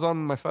remember I was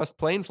on my first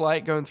plane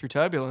flight going through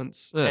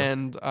turbulence. Yeah.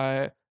 And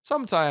I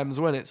sometimes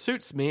when it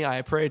suits me,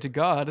 I pray to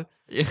God,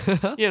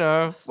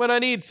 yeah. when I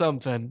need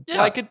something, Yeah.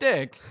 like a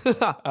dick. And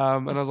I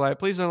was like,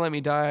 please don't let me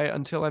die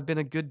until I've been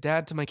a good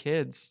dad to my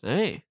kids.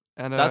 Hey,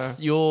 And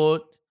that's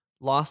your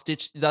last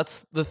ditch.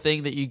 That's the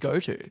thing that you go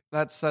to.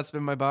 that's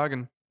been my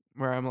bargain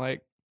where I'm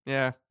like,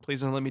 yeah,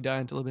 please don't let me die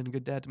until I've been a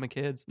good dad to my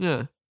kids.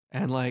 Yeah.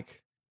 And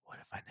like, what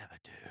if I never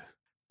do?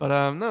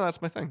 But no,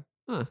 that's my thing.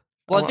 Huh.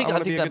 Well, I think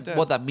wanna be a good that dad.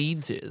 what that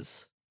means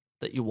is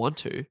that you want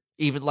to,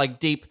 even like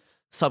deep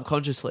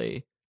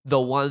subconsciously, the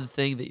one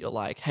thing that you're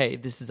like, hey,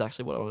 this is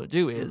actually what I want to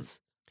do is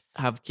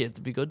have kids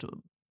and be good to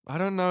them. I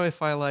don't know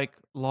if I like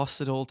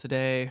lost it all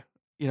today.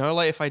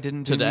 Like if I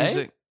didn't do Today?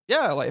 music.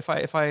 Yeah, like if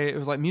I it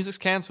was like music's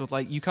cancelled,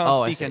 like you can't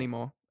Oh, I speak see.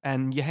 anymore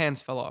and your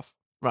hands fell off.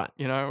 Right.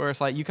 Where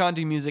it's like you can't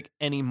do music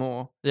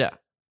anymore. Yeah.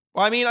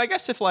 Well, I mean, I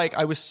guess if like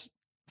I was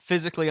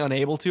physically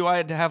unable to,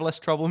 I'd have less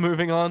trouble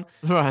moving on.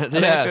 Right. I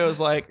think Yeah. it feels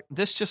like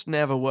this just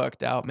never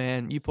worked out,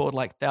 man. You poured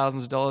like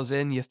thousands of dollars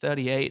in, you're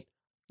 38,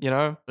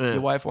 Yeah.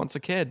 your wife wants a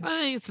kid. I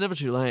think it's never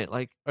too late.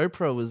 Like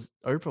Oprah was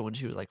Oprah when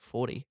she was like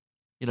 40.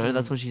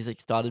 That's when she's like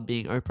started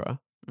being Oprah.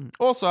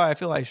 Also, I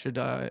feel I should,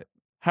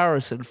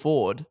 Harrison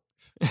Ford.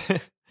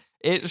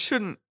 it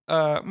shouldn't,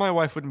 my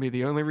wife wouldn't be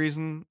the only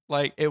reason.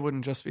 Like, it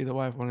wouldn't just be the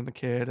wife wanting the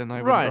kid and I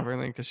wouldn't Right. drop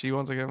everything because she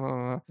wants a kid. Blah, blah,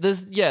 blah.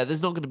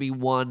 There's not going to be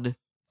one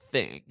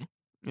thing.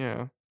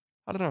 Yeah.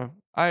 I don't know.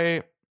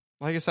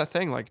 Like it's that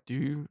thing. Like,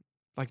 do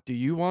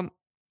you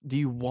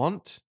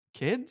want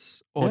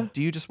kids or Yeah.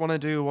 do you just want to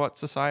do what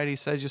society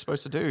says you're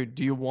supposed to do?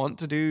 Do you want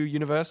to do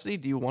university?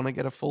 Do you want to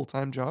get a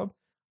full-time job?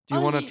 Do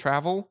you want to I-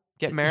 travel?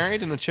 Get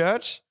married in a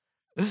church?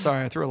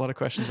 Sorry, I threw a lot of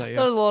questions at you.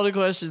 There's a lot of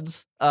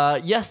questions.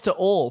 Yes to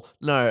all.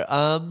 No.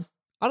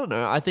 I don't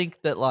know. I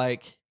think that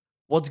like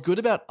what's good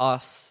about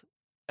us,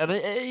 and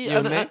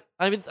and me?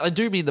 I mean I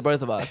do mean the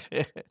both of us.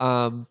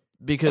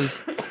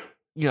 Because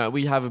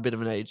we have a bit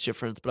of an age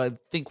difference, but I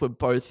think we're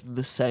both in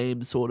the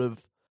same sort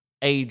of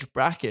age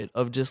bracket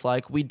of just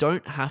like we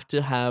don't have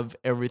to have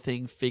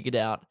everything figured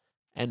out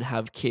and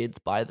have kids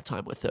by the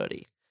time we're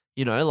 30.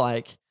 You know,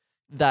 like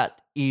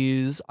that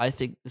is, I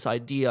think, this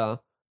idea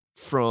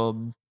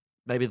from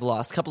maybe the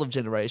last couple of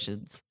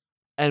generations.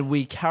 And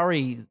we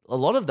carry a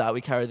lot of that.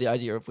 We carry the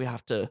idea of we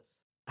have to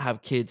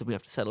have kids and we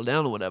have to settle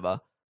down or whatever.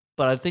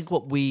 But I think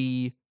what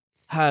we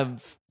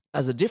have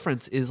as a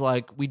difference is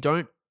like we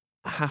don't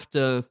have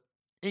to,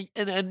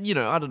 and you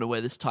know, I don't know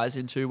where this ties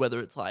into, whether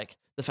it's like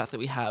the fact that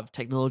we have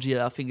technology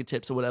at our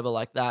fingertips or whatever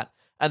like that.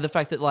 And the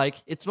fact that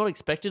like it's not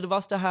expected of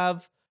us to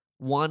have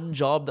one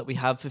job that we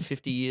have for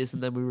 50 years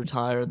and then we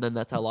retire and then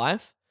that's our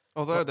life.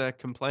 Although they're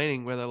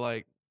complaining whether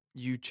like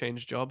you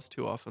change jobs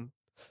too often.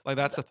 Like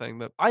that's a thing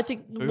that I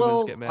think, boomers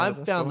well, get mad at I've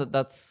us found for. that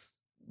that's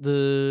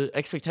the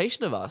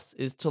expectation of us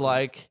is to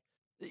like,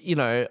 you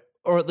know,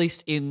 or at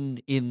least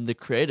in the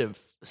creative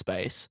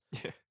space.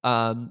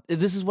 Yeah.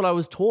 This is what I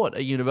was taught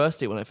at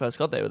university when I first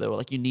got there. They were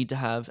like, you need to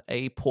have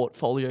a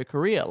portfolio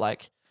career.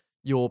 Like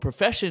your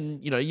profession,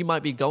 you know, you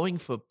might be going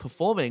for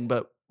performing,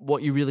 but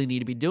what you really need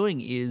to be doing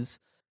is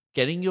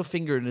getting your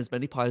finger in as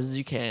many pies as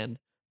you can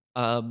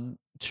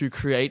to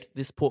create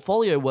this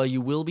portfolio where you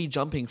will be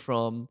jumping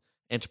from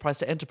enterprise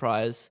to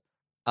enterprise,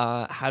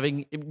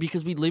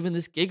 because we live in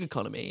this gig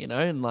economy, you know,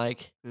 and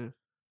like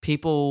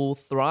people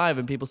thrive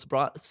and people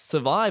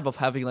survive off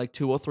having like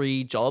 2 or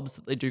 3 jobs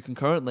that they do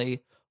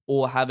concurrently,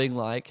 or having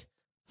like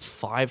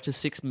 5 to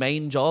 6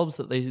 main jobs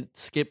that they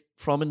skip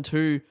from and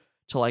to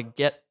like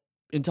get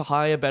into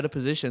higher, better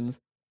positions.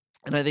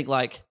 And I think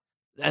like,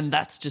 and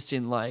that's just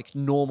in like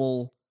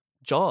normal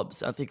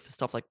jobs. I think for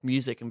stuff like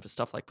music and for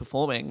stuff like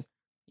performing,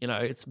 you know,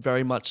 it's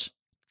very much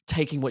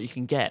taking what you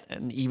can get.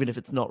 And even if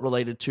it's not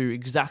related to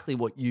exactly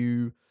what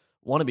you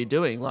want to be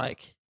doing,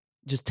 like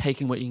just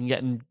taking what you can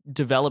get and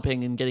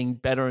developing and getting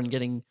better and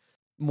getting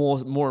more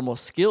and more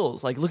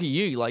skills. Like look at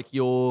you, like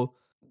you're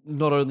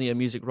not only a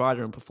music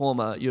writer and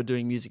performer, you're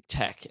doing music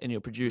tech and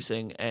you're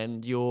producing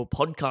and you're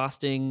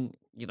podcasting,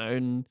 you know,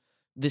 and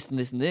this and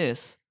this and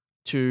this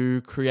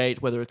to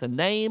create, whether it's a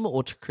name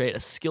or to create a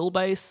skill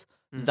base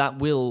that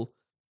will,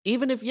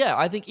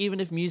 I think even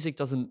if music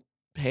doesn't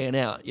pan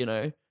out, you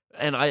know,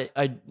 and I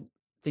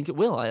think it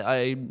will.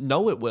 I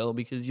know it will,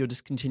 because you're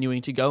just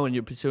continuing to go and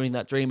you're pursuing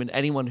that dream, and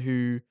anyone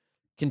who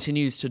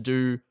continues to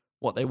do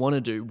what they want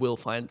to do will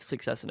find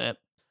success in it.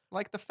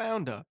 like the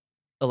founder.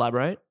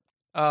 Elaborate.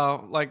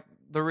 Like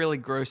the really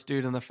gross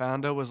dude in the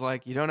founder was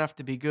like, you don't have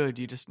to be good,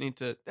 you just need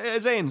to.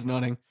 Zane's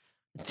nodding.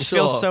 He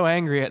feels so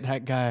angry at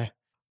that guy.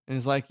 And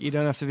he's like, you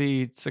don't have to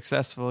be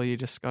successful, you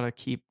just gotta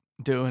keep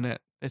doing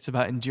it. It's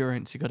about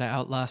endurance. You gotta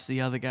outlast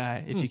the other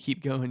guy. If you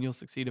keep going, you'll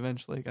succeed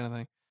eventually, kind of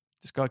thing.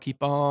 Just gotta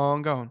keep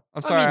on going.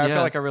 I'm sorry, I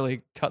feel like I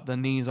really cut the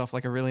knees off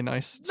like a really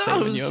nice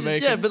statement you were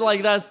making. Yeah, but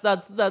like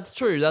that's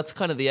true. That's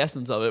kind of the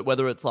essence of it.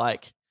 Whether it's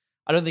like,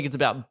 I don't think it's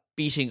about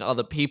beating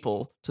other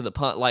people to the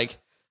point, like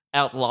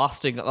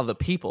outlasting other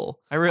people.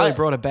 I really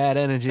brought a bad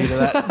energy to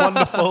that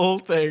wonderful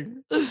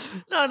thing.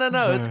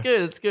 No, it's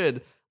good. It's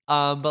good.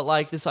 But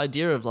like this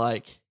idea of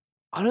like,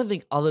 I don't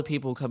think other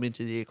people come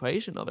into the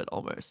equation of it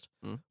almost,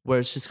 where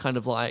it's just kind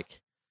of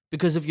like,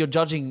 because if you're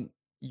judging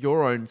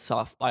your own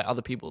stuff by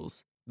other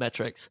people's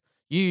metrics,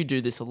 you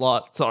do this a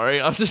lot.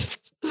 Sorry, I'm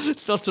just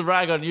not to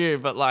rag on you,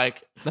 but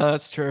like, No,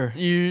 that's true.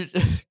 you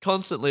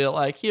constantly are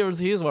like,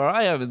 here's where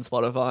I am in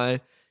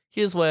Spotify.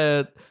 Here's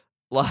where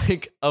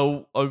like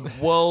a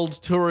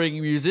world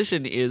touring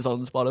musician is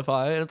on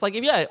Spotify. And it's like,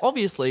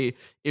 obviously,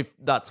 if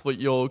that's what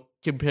you're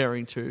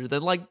comparing to,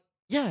 then like,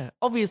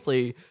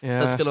 obviously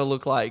that's going to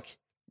look like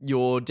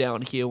you're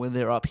down here when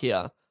they're up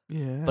here.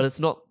 Yeah. But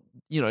it's not,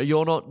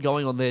 you're not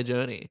going on their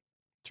journey.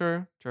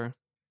 True.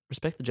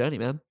 Respect the journey,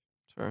 man.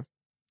 True.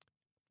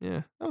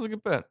 Yeah, that was a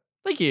good bet.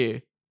 Thank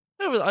you.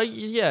 You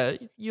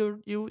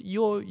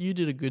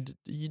did a good,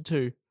 you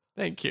too.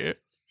 Thank you.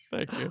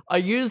 I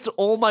used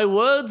all my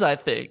words, I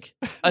think.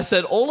 I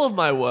said all of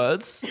my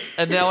words,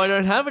 and now I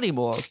don't have any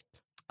more.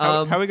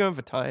 How are we going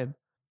for time?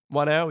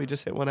 1 hour? We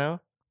just hit 1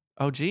 hour?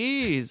 Oh,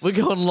 jeez. We're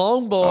going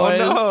long,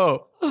 boys.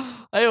 Oh, no.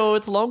 Hey,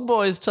 it's long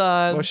boys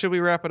time. Well, should we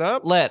wrap it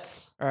up?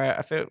 Let's. All right.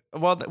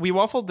 We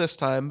waffled this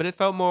time, but it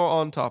felt more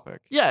on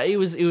topic. Yeah, it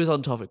was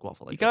on topic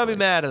waffling. You can't be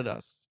mad at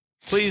us.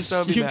 Please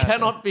don't be You mad.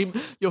 cannot be.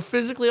 You're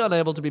physically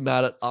unable to be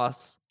mad at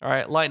us. All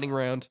right, lightning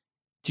round.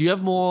 Do you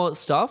have more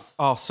stuff?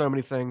 Oh, so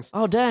many things.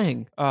 Oh,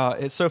 dang.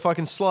 It's so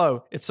fucking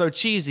slow. It's so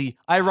cheesy.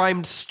 I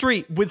rhymed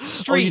street with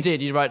street. Oh, you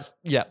did. You right.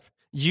 Yeah.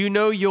 You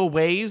know your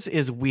ways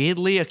is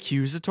weirdly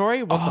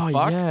accusatory. What the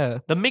fuck? Yeah.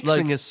 The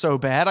mixing is so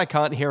bad, I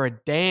can't hear a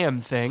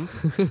damn thing.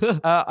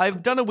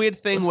 I've done a weird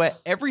thing where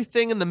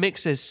everything in the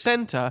mix is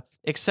center,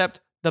 except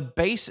the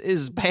bass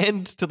is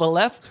panned to the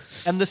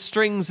left and the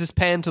strings is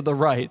panned to the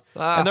right.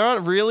 And there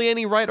aren't really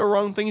any right or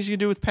wrong things you can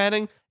do with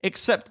panning,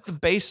 except the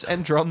bass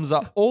and drums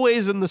are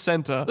always in the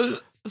center.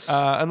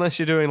 Unless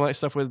you're doing like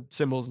stuff with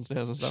cymbals and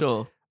snares and stuff.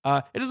 Sure.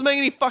 It doesn't make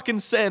any fucking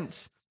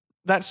sense.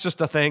 That's just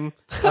a thing.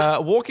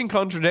 Walking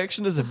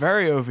contradiction is a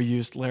very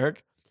overused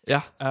lyric.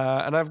 Yeah.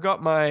 And I've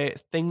got my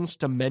things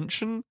to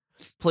mention.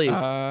 Please.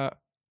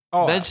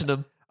 Mention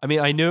them. I mean,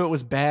 I knew it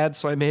was bad,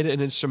 so I made it an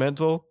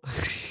instrumental.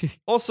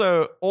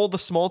 Also, All the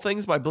Small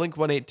Things by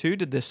Blink-182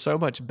 did this so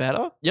much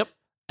better. Yep.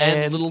 And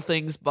And- Little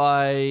Things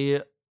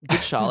by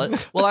Good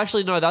Charlotte. Well,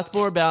 actually, no, that's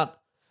more about.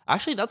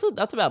 Actually,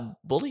 that's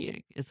about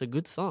bullying. It's a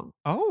good song.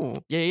 Oh,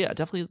 Yeah,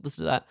 definitely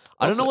listen to that.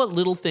 I don't know what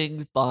Little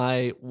Things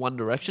by One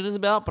Direction is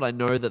about, but I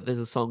know that there's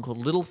a song called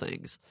Little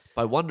Things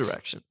by One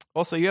Direction.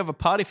 also, you have a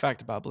party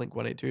fact about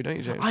Blink-182, don't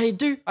you, James? I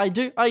do.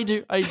 And I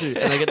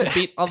get to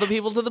beat other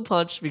people to the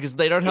punch because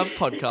they don't have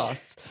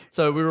podcasts.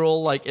 So we were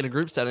all like in a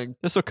group setting.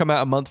 This will come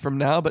out a month from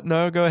now, but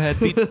no, go ahead.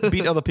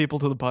 Beat other people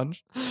to the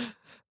punch.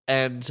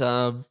 And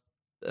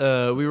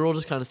we were all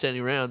just kind of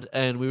standing around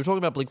and we were talking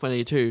about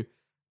Blink-182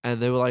 and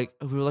we were like,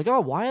 oh,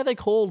 why are they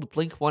called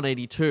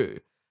Blink-182?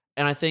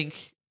 And I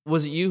think,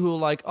 was it you who were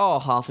like, oh,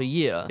 half a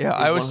year? Yeah,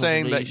 is I was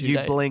saying that 182 you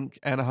days. blink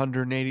and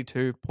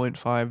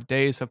 182.5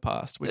 days have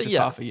passed, which is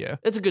Yeah. half a year.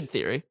 It's a good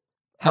theory.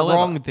 A However,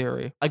 wrong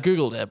theory. I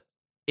Googled it.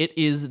 It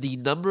is the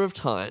number of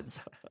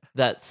times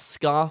that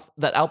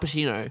Al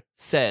Pacino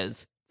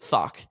says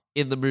fuck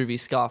in the movie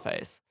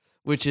Scarface,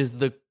 which is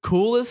the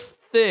coolest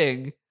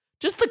thing.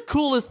 Just the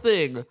coolest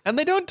thing. And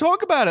they don't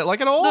talk about it, like,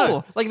 at all.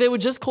 No, like they were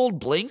just called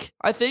Blink,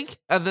 I think,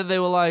 and then they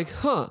were like,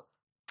 huh.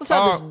 Let's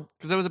have this.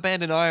 Because there was a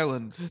band in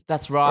Ireland.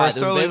 That's Or right. a there was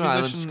solo band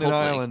musician just in called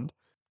Blink. Ireland.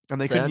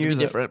 And they So it had couldn't to be use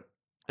it. different.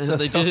 And So so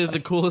they did it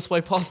the coolest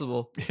way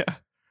possible. Yeah.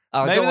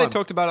 Go Maybe they on.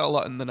 talked about it a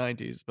lot in the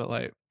 90s, but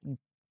like,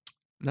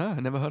 no, I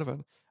never heard of it.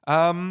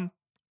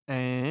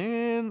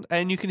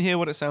 And you can hear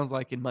what it sounds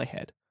like in my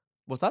head.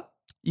 What's that?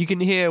 You can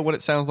hear what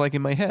it sounds like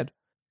in my head.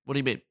 What do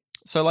you mean?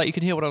 So like you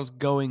can hear what I was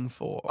going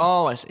for.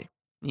 Oh, I see.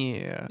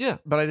 Yeah. Yeah.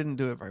 But I didn't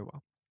do it very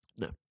well.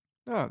 No.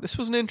 Oh, this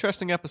was an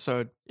interesting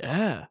episode.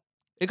 Yeah.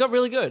 It got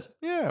really good.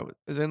 Yeah.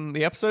 As in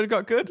the episode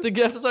got good.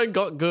 The episode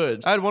got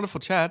good. I had wonderful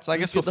chats. I It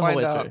was guess we'll good the whole find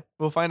way out. through.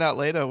 We'll find out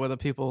later whether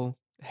people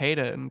hate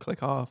it and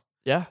click off.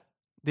 Yeah.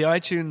 The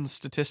iTunes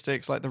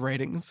statistics, like the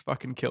ratings,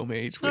 fucking kill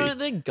me each No, week.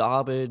 they're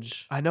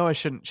garbage. I know I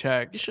shouldn't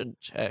check. You shouldn't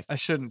check. I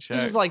shouldn't check.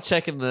 This is like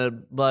checking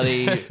the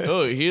bloody,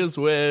 oh, here's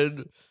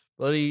when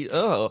bloody,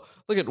 oh,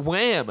 look at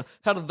Wham.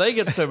 How did they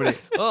get so many?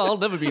 Oh, I'll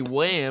never be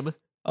Wham.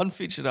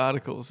 Unfeatured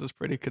articles is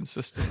pretty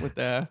consistent with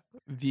their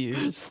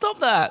views. Stop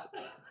that.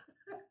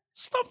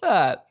 Stop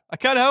that. I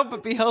can't help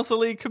but be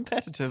healthily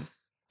competitive.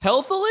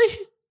 Healthily?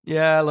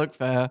 Yeah, look,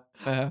 fair.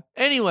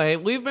 Anyway,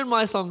 we've been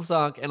My Song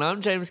Suck, and I'm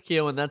James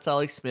Keel, and that's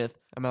Alex Smith.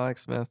 I'm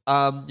Alex Smith. You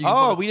can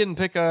Oh, put- we didn't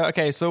pick a...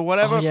 Okay, so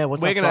whatever. Oh, yeah,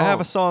 what's we're that going to have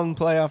song? a song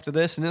play after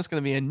this, and it's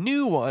going to be a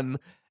new one.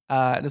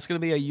 And it's going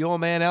to be a Your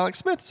Man Alex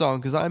Smith song,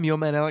 because I'm Your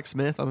Man Alex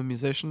Smith. I'm a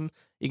musician.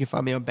 You can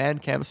find me on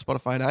Bandcamp,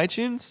 Spotify, and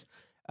iTunes.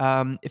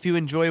 If you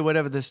enjoy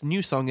whatever this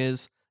new song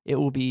is, it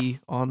will be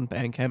on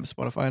Bandcamp,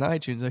 Spotify, and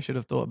iTunes. I should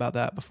have thought about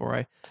that before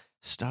I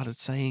started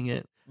saying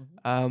it.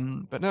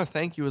 But no,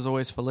 thank you as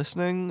always for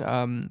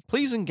listening.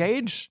 Please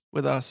engage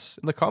with us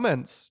in the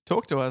comments.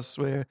 Talk to us.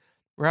 We're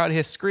out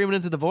here screaming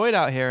into the void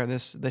out here in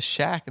this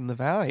shack in the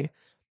valley.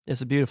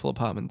 It's a beautiful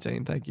apartment,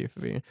 Zane. Thank you for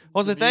being here.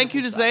 Also, thank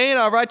you to Zane,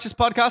 our righteous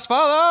podcast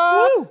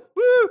father. Woo!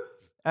 Woo!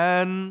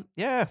 And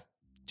yeah,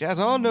 jazz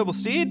on, noble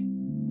steed.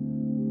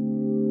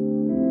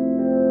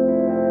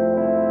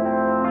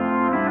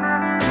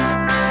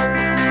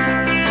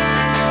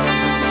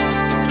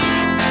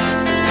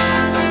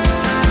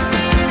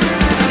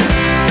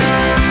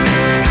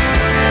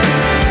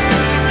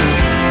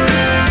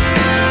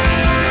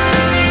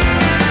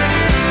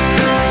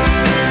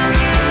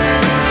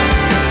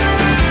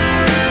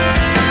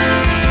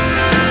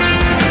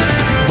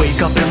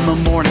 Wake up in the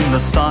morning, the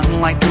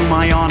sunlight through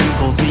my awning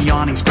pulls me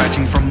yawning,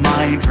 scratching from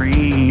my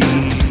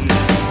dreams.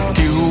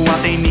 Do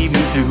what they need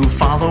me to,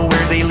 follow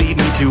where they lead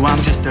me to.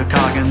 I'm just a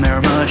cog in their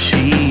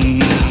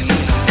machine.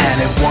 And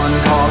if one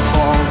cog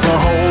falls, the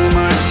whole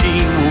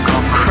machine will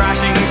come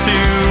crashing to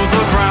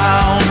the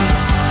ground.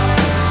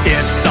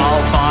 It's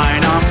all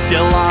fine, I'm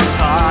still on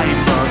time,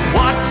 but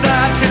what's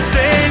that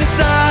hissing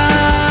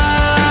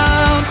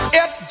sound?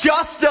 It's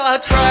just a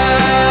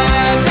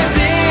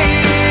tragedy.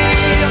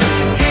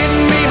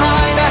 Hidden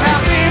behind a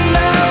happy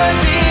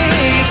melody.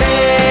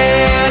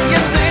 Can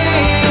you see?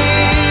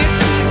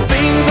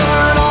 Things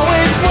aren't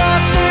always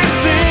what they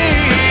seem.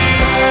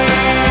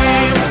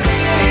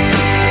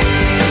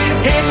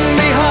 Hidden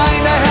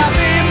behind a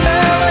happy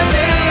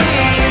melody.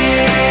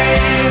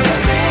 Can you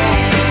see?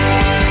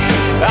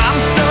 I'm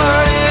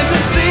starting to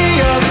see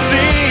a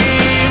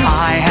theme.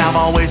 I have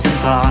always been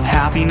taught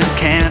happiness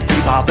can't be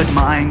bought, but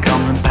mine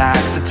comes in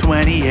packs of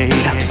 28.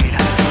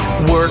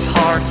 Worked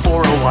hard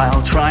for a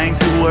while trying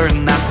to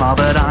earn that smile,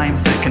 but I'm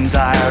sick and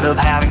tired of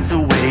having to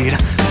wait.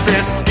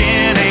 This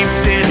skin ain't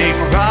sitting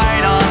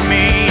right on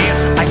me.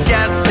 I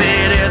guess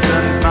it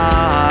isn't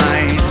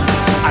mine.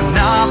 I'm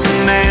not the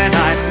man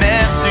I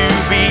meant to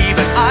be,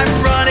 but I'm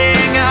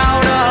running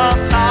out of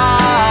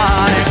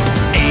time.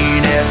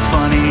 Ain't it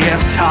funny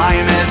if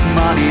time is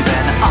money,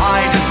 then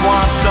I just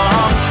want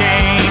some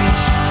change.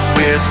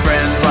 With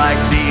friends like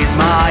these,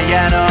 my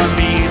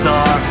enemies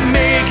are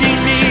making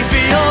me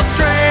feel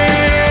strange.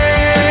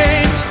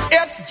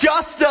 It's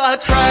just a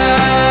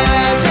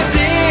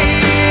tragedy,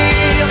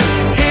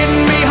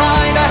 hidden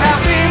behind a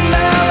happy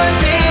melody.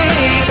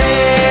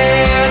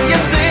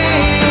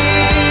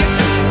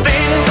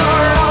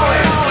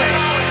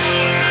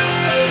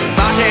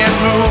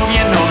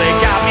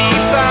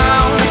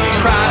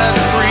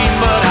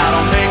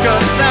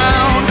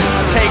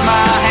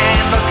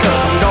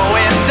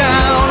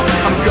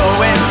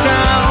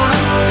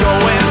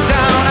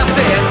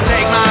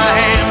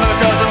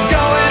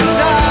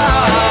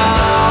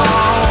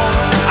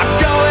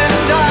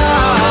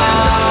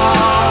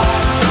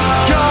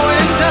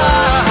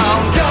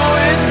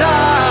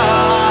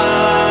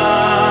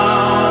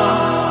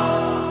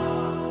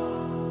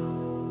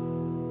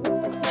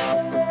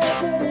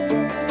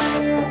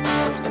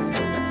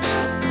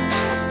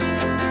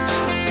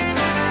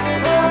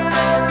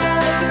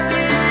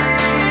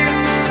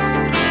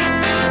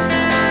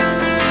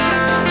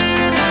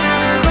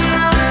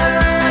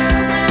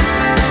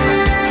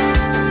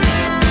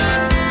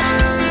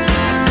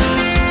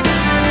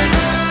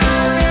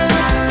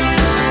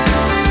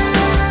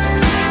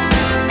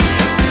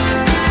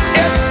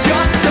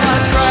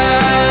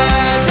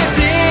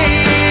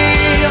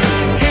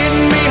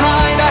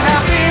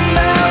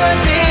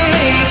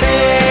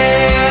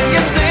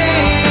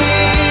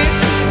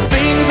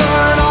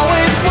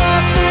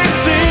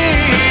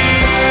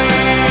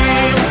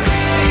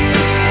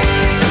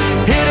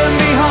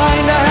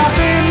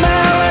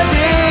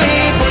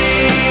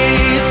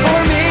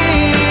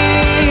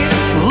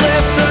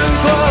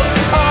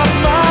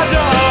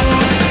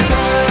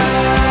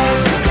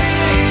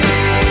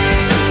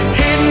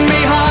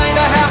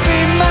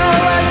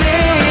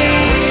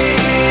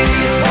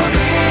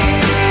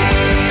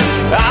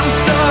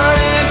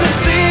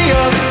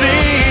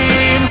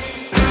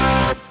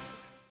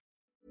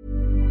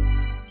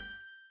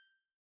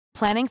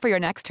 Planning for your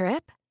next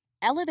trip?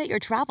 Elevate your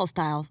travel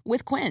style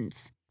with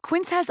Quince.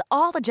 Quince has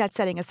all the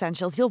jet-setting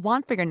essentials you'll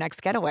want for your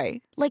next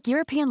getaway, like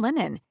European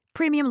linen,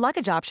 premium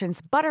luggage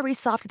options, buttery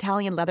soft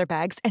Italian leather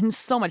bags, and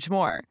so much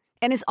more.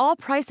 And is all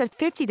priced at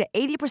 50 to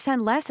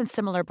 80% less than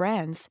similar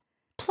brands.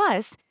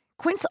 Plus,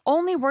 Quince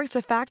only works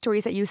with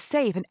factories that use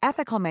safe and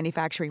ethical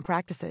manufacturing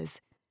practices.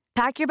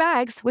 Pack your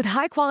bags with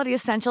high-quality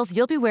essentials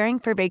you'll be wearing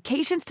for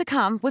vacations to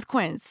come with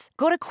Quince.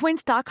 Go to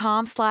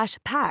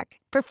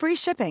quince.com/pack for free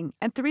shipping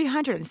and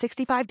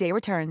 365-day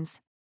returns.